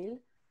scale.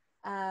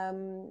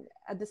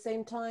 At the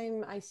same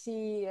time, I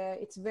see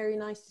it's very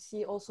nice to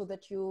see also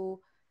that you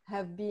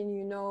have been,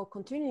 you know,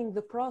 continuing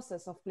the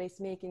process of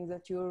placemaking,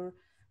 that you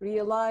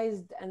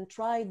realized and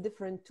tried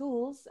different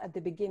tools at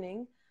the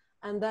beginning.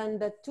 And then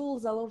the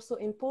tools are also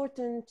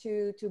important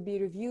to be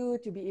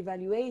reviewed, to be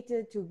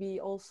evaluated, to be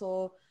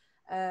also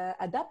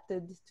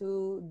adapted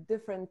to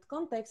different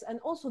contexts, and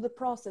also the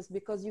process,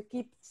 because you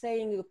keep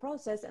saying the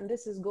process, and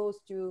this goes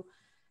to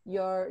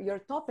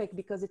your topic,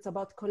 because it's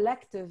about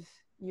collective,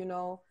 you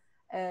know,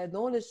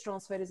 knowledge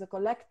transfer is a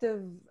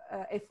collective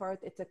effort,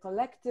 it's a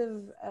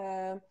collective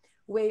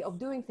way of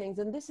doing things,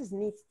 and this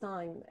needs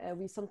time.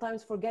 We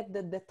sometimes forget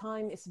that the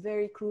time is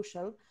very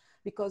crucial,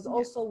 because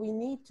also we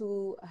need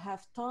to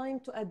have time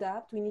to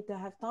adapt, we need to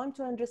have time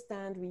to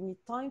understand, we need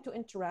time to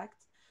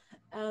interact,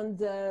 and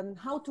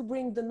how to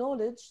bring the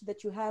knowledge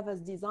that you have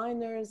as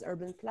designers,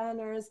 urban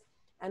planners,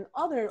 and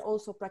other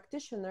also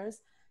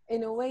practitioners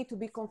in a way to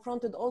be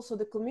confronted also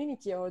the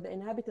community or the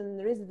inhabitant and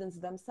the residents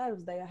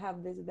themselves. They have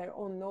their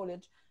own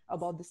knowledge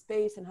about the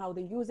space and how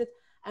they use it,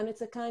 and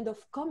it's a kind of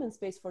common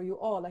space for you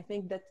all. I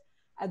think that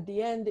at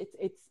the end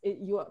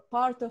you are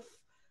part of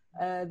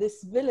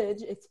this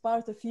village, it's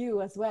part of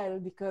you as well,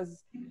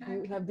 because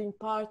you have been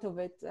part of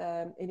it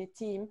in a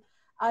team.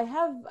 I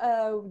have,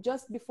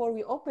 just before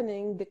we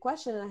opening the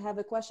question, I have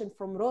a question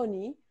from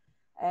Ronnie.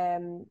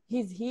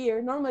 He's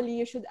here. Normally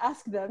you should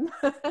ask them.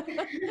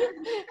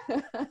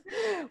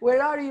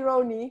 Where are you,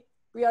 Ronnie?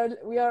 We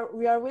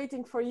are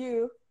waiting for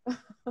you.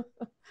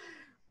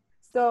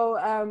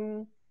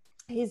 So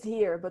he's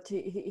here, but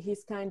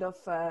he's kind of,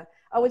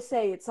 I would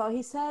say it. So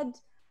he said,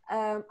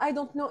 I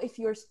don't know if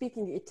you're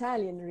speaking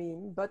Italian,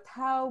 Reem, but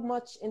how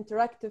much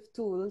interactive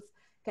tools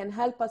can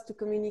help us to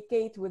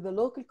communicate with the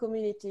local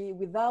community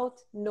without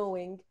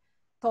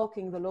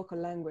talking the local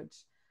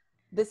language?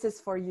 This is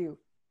for you.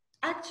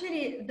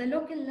 Actually, the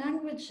local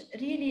language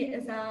really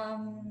is a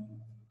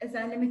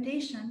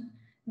limitation,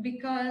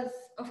 because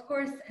of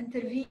course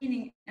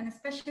intervening, and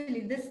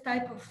especially this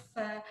type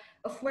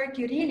of work,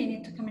 you really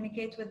need to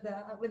communicate with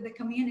the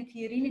community,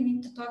 you really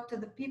need to talk to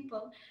the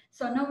people.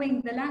 So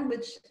knowing the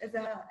language is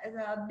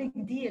a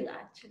big deal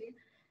actually.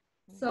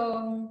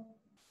 So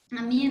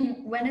I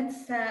mean, when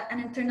it's an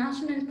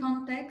international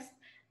context,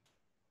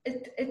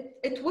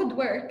 it would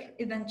work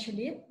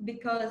eventually,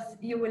 because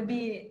you will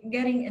be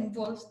getting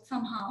involved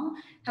somehow.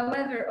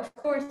 However, of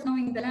course,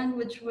 knowing the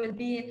language will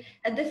be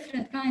a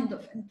different kind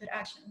of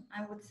interaction,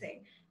 I would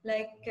say,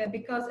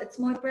 because it's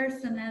more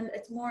personal,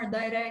 it's more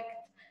direct.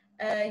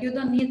 You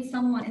don't need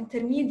someone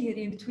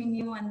intermediary between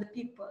you and the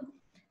people.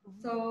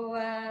 So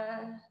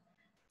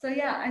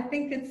yeah, I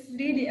think it's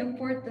really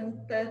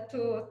important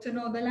to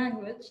know the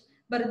language,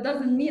 but it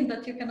doesn't mean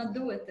that you cannot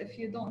do it if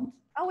you don't.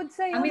 I would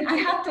say, I mean, I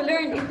had to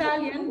learn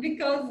Italian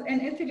because in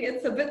Italy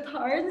it's a bit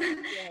hard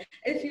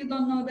if you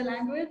don't know the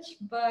language,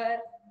 but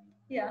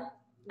yeah,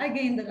 I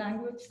gained the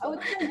language. So.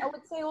 I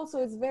would say also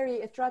it's very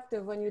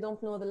attractive when you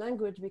don't know the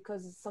language,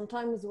 because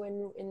sometimes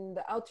when in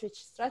the outreach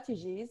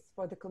strategies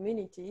for the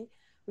community,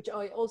 which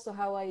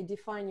how I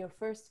define your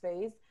first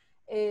phase,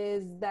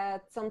 is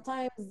that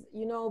sometimes,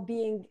 you know,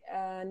 being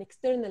an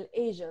external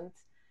agent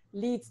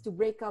leads to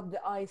break up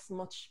the ice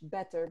much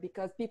better,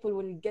 because people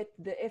will get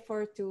the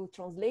effort to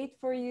translate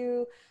for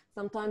you.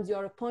 Sometimes you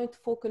are a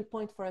focal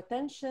point for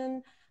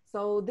attention.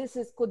 So this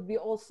could be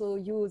also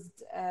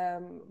used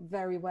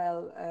very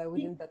well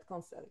within that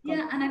concept.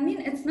 Yeah, and I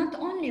mean, it's not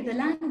only the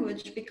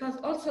language, because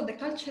also the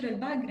cultural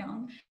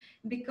background.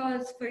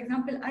 Because, for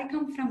example, I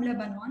come from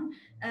Lebanon,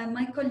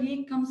 my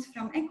colleague comes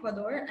from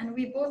Ecuador, and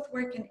we both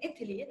work in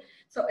Italy.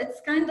 So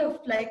it's kind of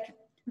like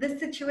this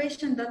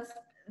situation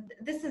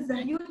this is a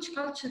huge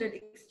cultural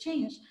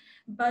exchange.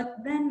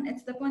 But then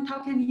it's the point, how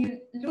can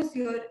you lose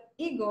your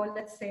ego,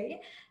 let's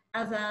say,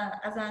 as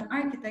an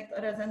architect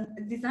or as a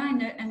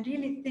designer, and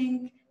really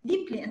think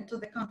deeply into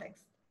the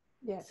context?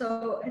 Yes.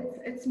 So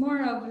it's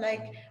more of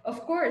like,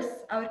 of course,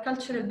 our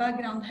cultural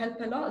background help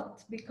a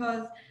lot,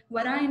 because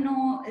what I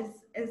know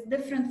is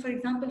different, for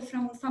example,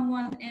 from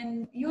someone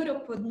in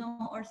Europe would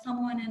know, or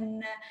someone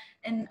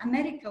in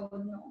America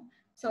would know.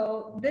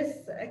 So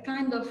this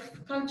kind of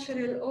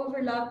cultural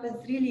overlap is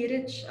really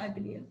rich, I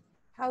believe.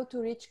 How to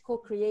reach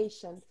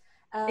co-creation.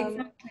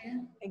 Exactly.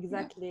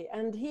 Exactly. Yeah.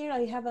 And here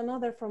I have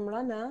another from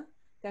Rana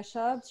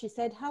Kashab. She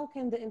said, how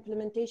can the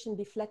implementation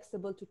be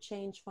flexible to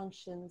change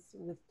functions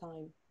with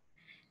time?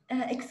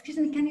 Excuse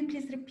me, can you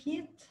please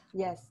repeat?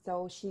 Yes,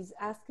 so she's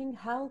asking,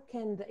 how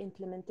can the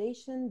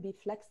implementation be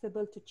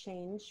flexible to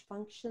change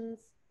functions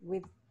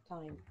with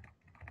time?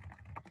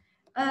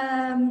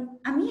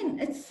 I mean,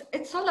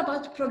 it's all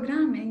about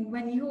programming.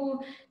 When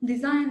you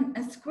design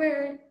a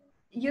square,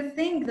 you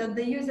think that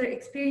the user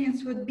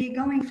experience would be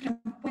going from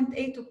point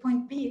A to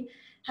point B.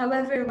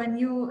 However, when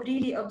you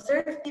really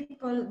observe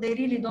people, they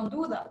really don't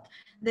do that.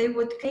 They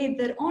would create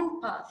their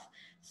own path.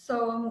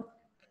 So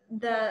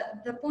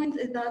the point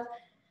is that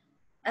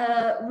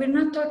we're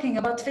not talking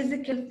about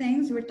physical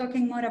things, we're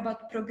talking more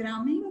about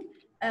programming.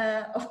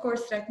 Of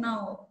course, right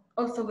now,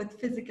 also with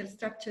physical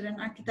structure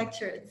and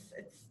architecture, it's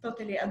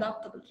totally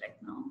adaptable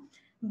right now.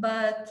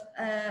 But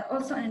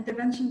also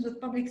interventions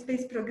with public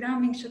space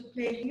programming should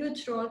play a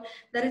huge role,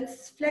 that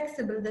it's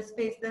flexible, the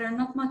space. There are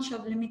not much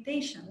of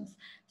limitations.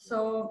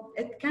 So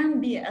it can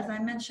be, as I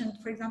mentioned,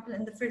 for example,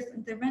 in the first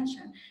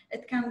intervention,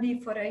 it can be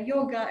for a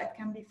yoga, it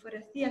can be for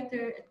a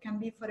theater, it can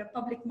be for a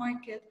public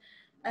market.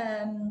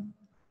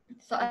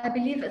 So I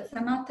believe it's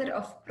a matter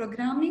of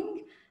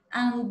programming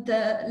and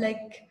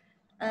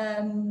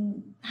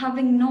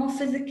having no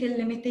physical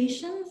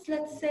limitations,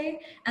 let's say,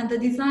 and the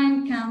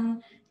design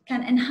can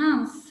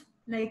enhance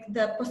like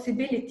the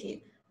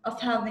possibility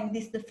of having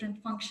these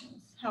different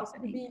functions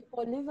happening. To be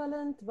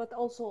polyvalent, but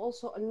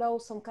also allow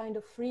some kind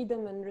of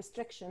freedom and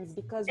restrictions,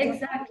 because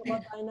exactly.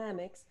 about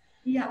dynamics,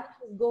 yeah,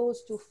 it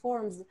goes to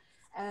forms.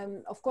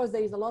 Of course,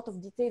 there is a lot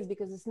of details,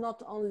 because it's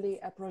not only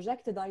a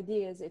projected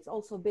ideas, it's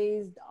also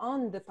based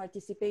on the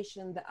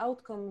participation, the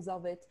outcomes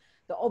of it,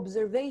 the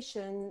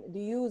observation,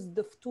 the use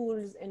of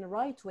tools in the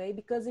right way,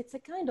 because it's a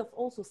kind of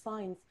also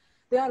science.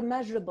 They are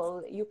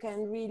measurable. You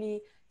can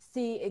really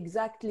see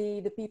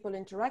exactly the people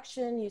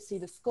interaction, you see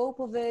the scope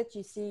of it,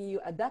 you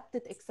adapt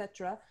it,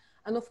 etc.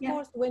 And of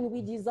course, when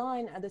we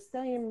design at the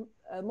same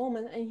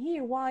moment, and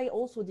here why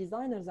also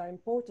designers are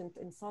important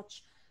in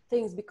such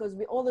things, because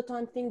we all the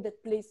time think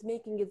that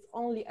placemaking is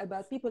only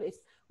about people. It's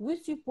we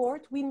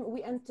support,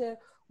 we enter,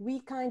 we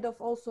kind of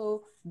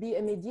also be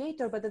a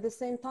mediator, but at the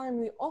same time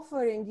we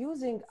offering,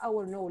 using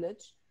our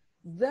knowledge,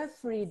 the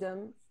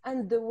freedom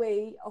and the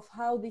way of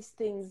how these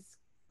things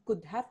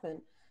could happen.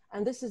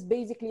 And this is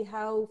basically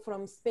how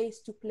from space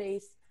to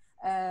place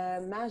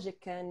magic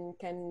can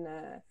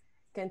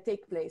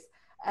take place.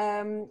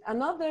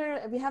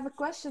 We have a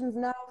question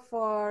now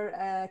for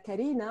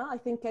Karina. I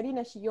think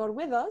Karina, you're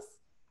with us.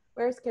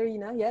 Where's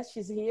Karina? Yes,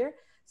 she's here.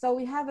 So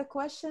we have a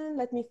question.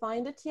 Let me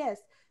find it.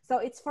 Yes. So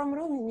it's from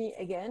Rumi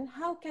again.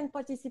 How can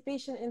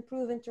participation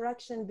improve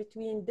interaction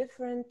between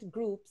different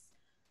groups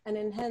and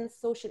enhance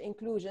social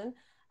inclusion?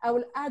 I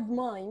will add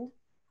mine.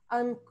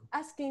 I'm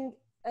asking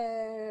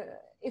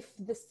if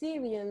the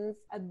Syrians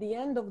at the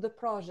end of the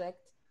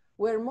project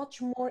were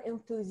much more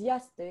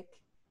enthusiastic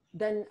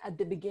than at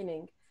the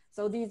beginning.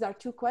 So these are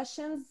two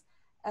questions.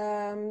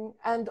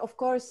 And of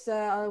course,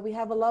 we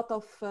have a lot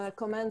of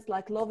comments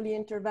like lovely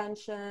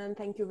intervention,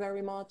 thank you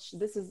very much.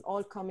 This is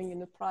all coming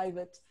in a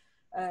private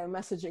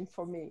messaging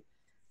for me.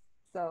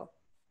 So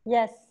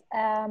yes,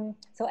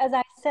 so as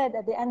I said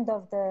at the end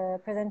of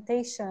the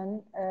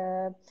presentation,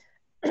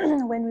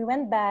 when we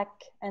went back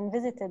and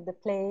visited the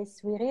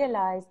place, we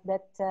realized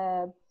that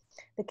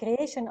the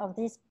creation of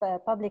these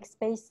public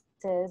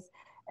spaces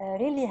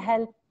really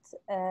helped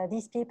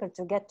these people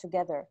to get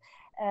together.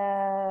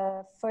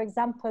 For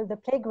example, the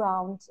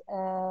playground,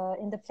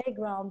 in the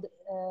playground,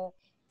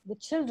 the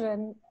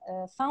children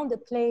found a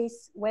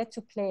place where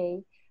to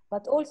play,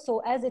 but also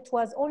as it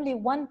was only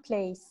one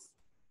place,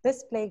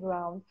 this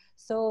playground,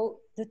 so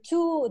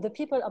the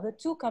people of the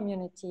two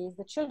communities,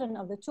 the children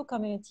of the two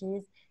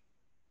communities,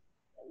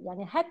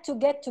 had to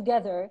get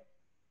together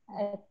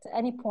at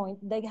any point.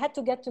 They had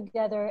to get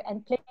together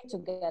and play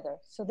together.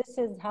 So this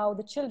is how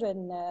the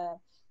children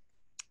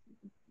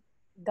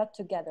got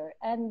together.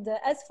 And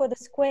as for the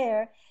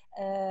square,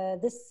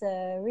 this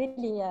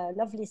really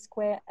lovely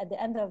square at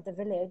the end of the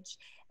village,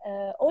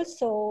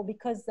 also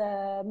because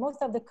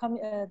most of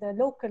the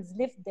locals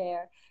lived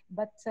there,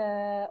 but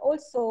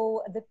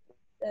also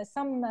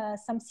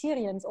some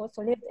Syrians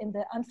also lived in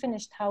the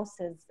unfinished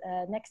houses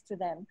next to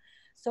them.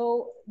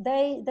 So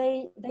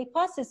they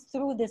passes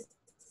through this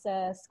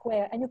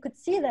square, and you could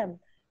see them.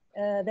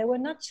 They were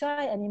not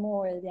shy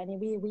anymore.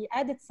 We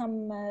added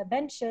some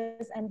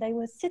benches, and they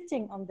were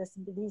sitting on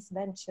these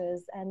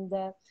benches, and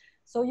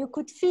so you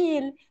could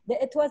feel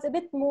that it was a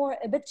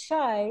bit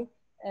shy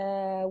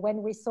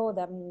when we saw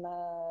them.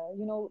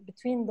 You know,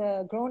 between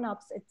the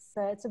grown-ups, it's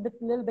a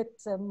little bit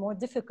more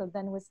difficult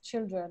than with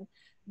children.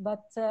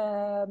 But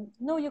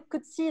no, you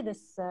could see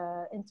this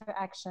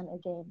interaction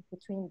again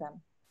between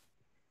them.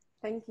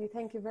 Thank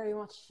you very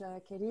much,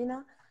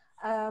 Karina.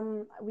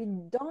 We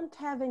don't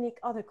have any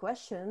other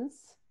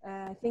questions.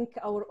 I think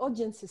our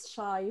audience is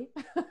shy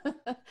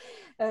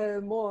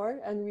more,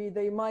 and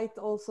they might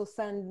also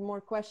send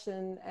more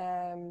questions,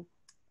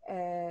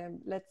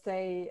 let's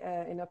say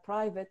in a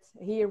private.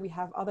 Here we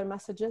have other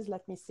messages,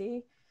 let me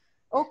see.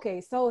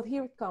 Okay, so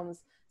here it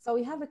comes. So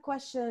we have a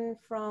question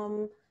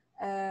from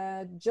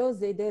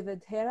Jose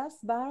David Heras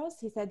Barros.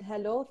 He said,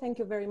 hello, thank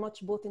you very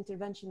much, both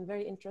intervention,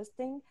 very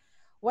interesting.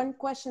 One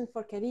question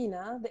for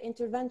Karina. The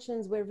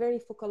interventions were very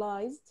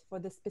focalized for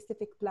the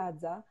specific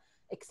plaza,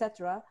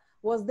 etc.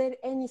 Was there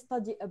any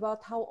study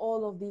about how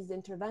all of these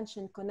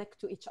interventions connect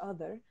to each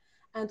other?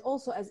 And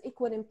also, as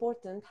equally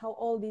important, how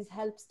all these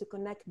helps to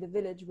connect the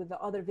village with the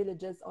other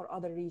villages or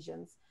other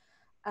regions?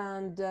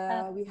 And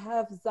we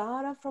have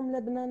Zahra from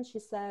Lebanon. She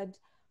said,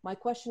 my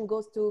question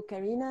goes to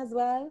Karina as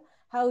well.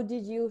 How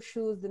did you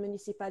choose the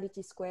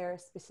municipality square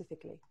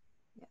specifically?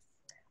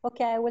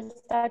 Okay, I will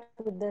start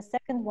with the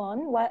second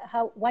one.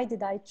 Why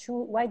did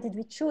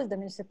we choose the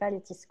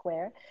municipality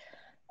square?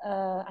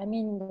 I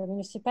mean, the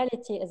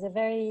municipality is a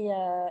very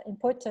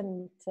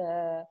important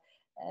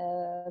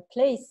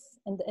place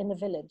in the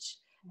village.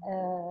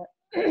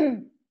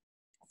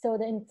 So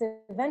the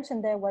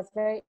intervention there was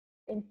very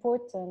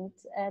important,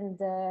 and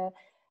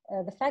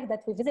the fact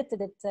that we visited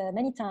it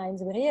many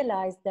times, we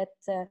realized that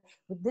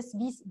with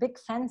these big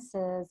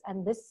fences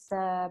and this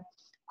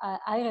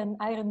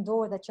iron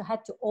door that you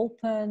had to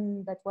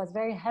open, that was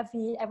very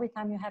heavy. Every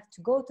time you have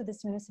to go to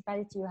this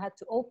municipality, you had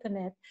to open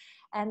it.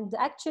 And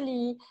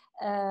actually,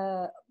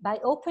 by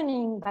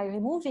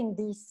removing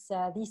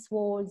these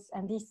walls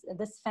and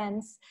this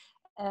fence,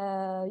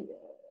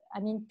 I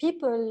mean,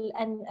 people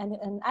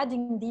and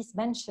adding these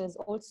benches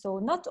also,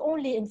 not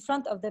only in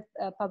front of the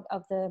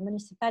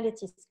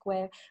municipality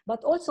square,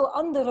 but also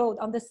on the road,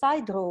 on the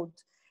side road.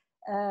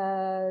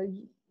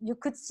 You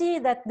could see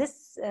that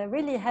this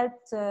really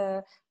helped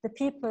the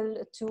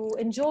people to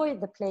enjoy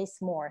the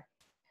place more.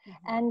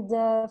 Mm-hmm. And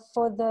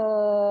for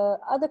the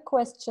other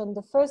question,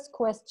 the first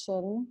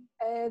question.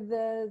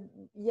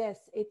 Yes,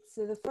 it's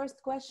the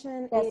first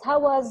question. Yes, how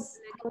was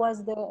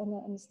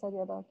the study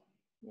about?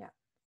 Yeah,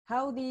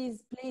 how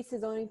these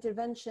places on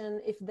intervention,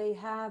 if they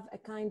have a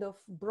kind of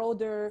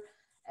broader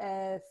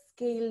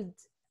scaled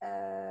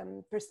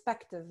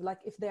perspective, like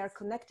if they are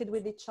connected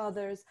with each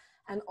other's,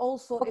 and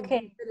also if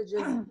these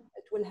villages,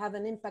 it will have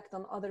an impact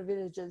on other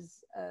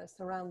villages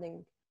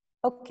surrounding.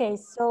 Okay,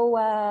 so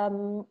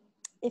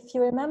if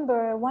you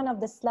remember on one of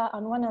the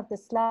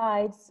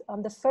slides,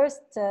 on the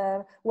first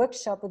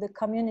workshop with the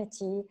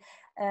community,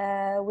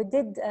 we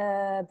did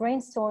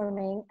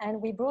brainstorming,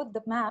 and we brought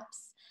the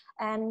maps,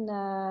 and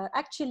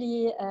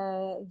actually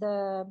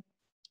the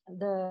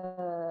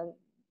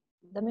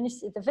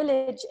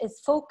village is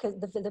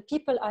focused, the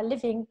people are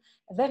living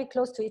very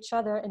close to each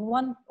other in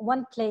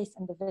one place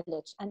in the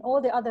village, and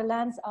all the other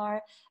lands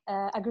are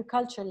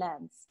agriculture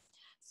lands.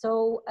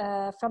 So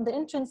from the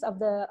entrance of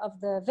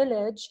the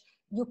village,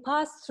 you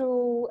pass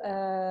through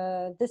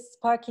this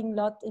parking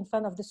lot in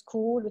front of the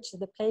school, which is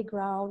the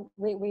playground,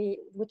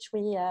 which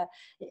we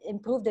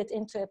improved it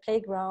into a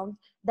playground.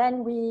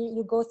 Then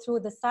you go through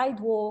the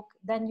sidewalk,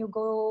 then you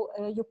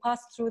pass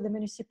through the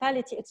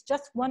municipality. It's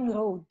just one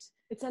road.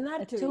 It's an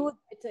artery.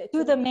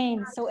 To the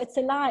main. So it's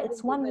a line,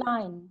 it's one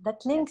line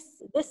that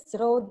links this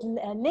road,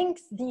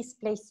 links these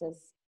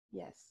places.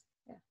 Yes,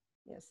 yeah,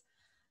 yes.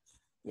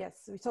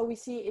 Yes, so we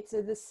see it's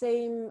the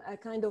same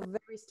kind of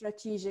very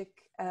strategic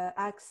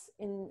acts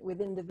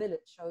within the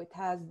village. So it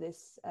has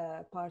this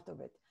part of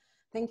it.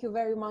 Thank you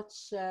very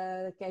much,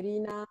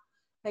 Karina.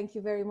 Thank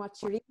you very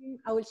much, Shireen.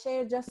 I will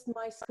share just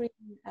my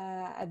screen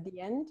at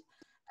the end,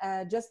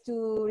 just to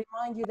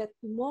remind you that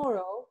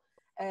tomorrow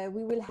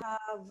we will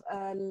have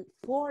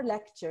 4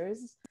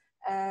 lectures.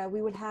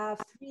 We will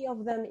have 3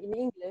 of them in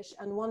English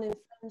and 1 in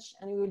French,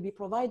 and we will be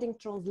providing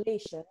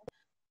translation.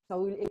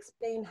 So we'll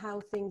explain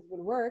how things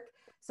will work.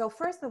 So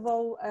first of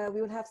all,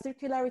 we will have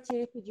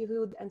circularity,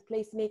 refugeehood, and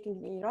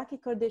placemaking in Iraqi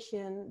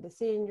Kurdistan, the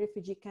Syrian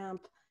refugee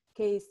camp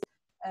case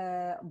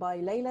by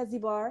Layla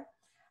Zibar.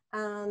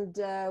 And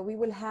we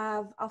will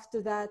have,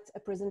 after that,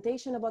 a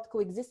presentation about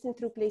coexisting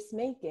through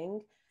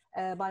placemaking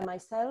by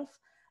myself.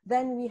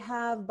 Then we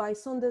have by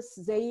Sundas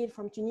Zair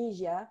from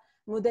Tunisia,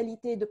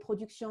 modalités de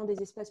production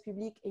des espaces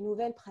publics et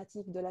nouvelles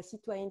pratiques de la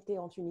citoyenneté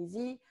en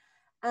Tunisie.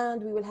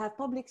 And we will have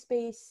public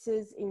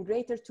spaces in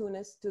Greater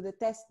Tunis to the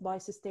test by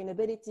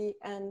sustainability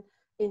and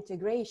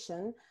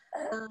integration.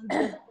 And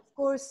of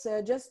course,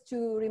 just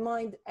to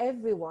remind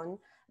everyone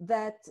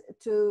that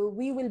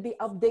we will be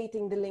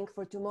updating the link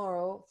for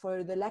tomorrow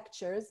for the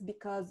lectures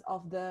because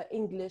of the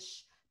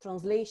English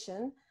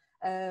translation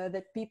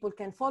that people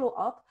can follow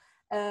up.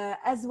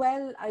 As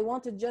well, I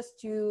wanted just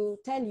to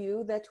tell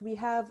you that we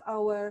have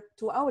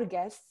to our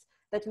guests,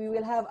 that we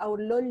will have our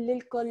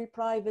Lelkol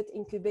private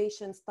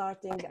incubation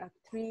starting at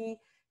 3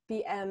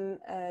 p.m.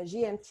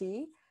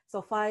 GMT,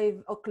 so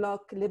 5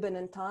 o'clock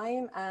Lebanon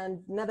time,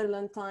 and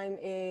Netherlands time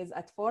is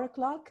at 4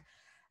 o'clock.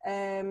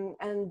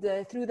 And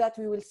through that,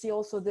 we will see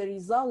also the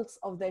results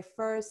of their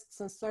first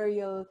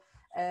sensorial,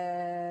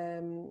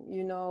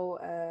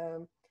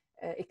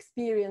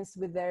 experience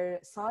with their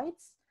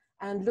sites,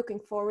 and looking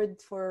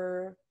forward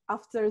for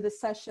after the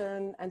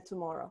session and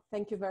tomorrow.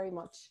 Thank you very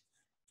much.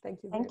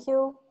 Thank you. Thank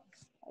you.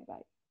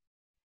 Bye-bye.